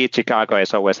 for me, Chicago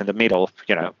is always in the middle,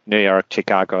 New York,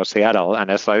 Chicago, Seattle. And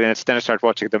then you start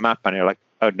watching the map and you're like,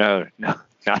 oh, no,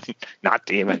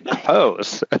 Not even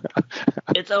close.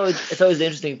 It's always the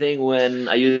interesting thing when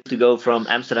I used to go from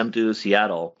Amsterdam to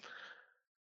Seattle.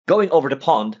 Going over the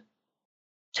pond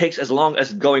takes as long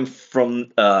as going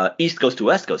from East Coast to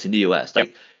West Coast in the US.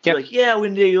 Like, you're like, yeah, we're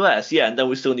in the US, yeah, and then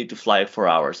we still need to fly 4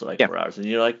 hours, so 4 hours, and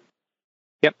you're like,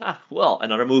 well,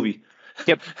 another movie.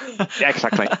 Yep,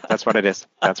 exactly. That's what it is.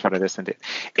 That's what it is indeed.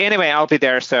 Anyway, I'll be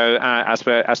there. So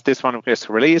as this one is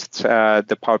released,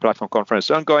 the Power Platform Conference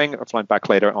is ongoing. I'll fly back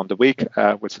later on the week,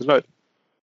 which is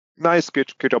nice,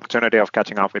 good opportunity of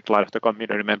catching up with a lot of the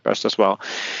community members as well.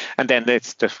 And then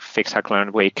it's the Fix Hack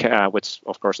Learn week, which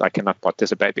of course I cannot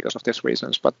participate because of these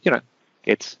reasons. But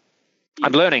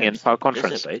I'm learning in Power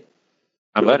Conference.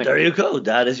 I'm learning. There you go.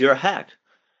 That is your hack.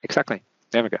 Exactly.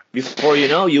 There we go. Before you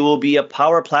know, you will be a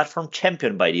Power Platform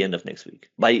champion by the end of next week.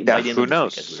 By the end who of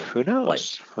knows? This week, who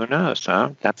knows? Who knows?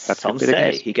 Huh? That's some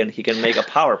say he can make a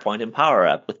PowerPoint in Power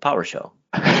App with PowerShow.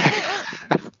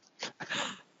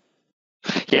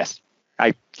 Yes.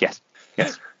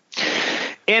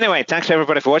 Anyway, thanks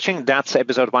everybody for watching. That's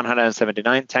episode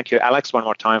 179. Thank you, Alex, one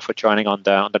more time for joining on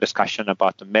the discussion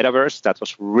about the metaverse. That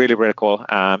was really, really cool.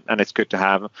 And it's good to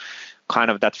have kind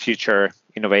of that future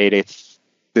innovative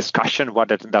discussion. What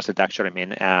does it actually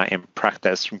mean in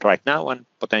practice right now and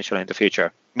potentially in the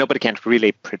future? Nobody can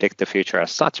really predict the future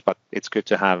as such, but it's good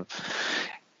to have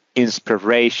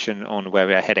inspiration on where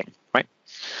we are heading, right?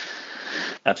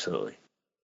 Absolutely.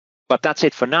 But that's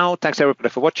it for now. Thanks everybody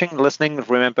for watching, listening.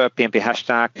 Remember PnP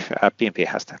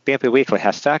weekly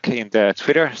hashtag in the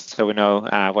Twitter, so we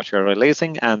know what you're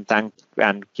releasing, and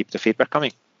keep the feedback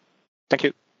coming. Thank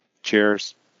you.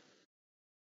 Cheers.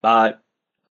 Bye.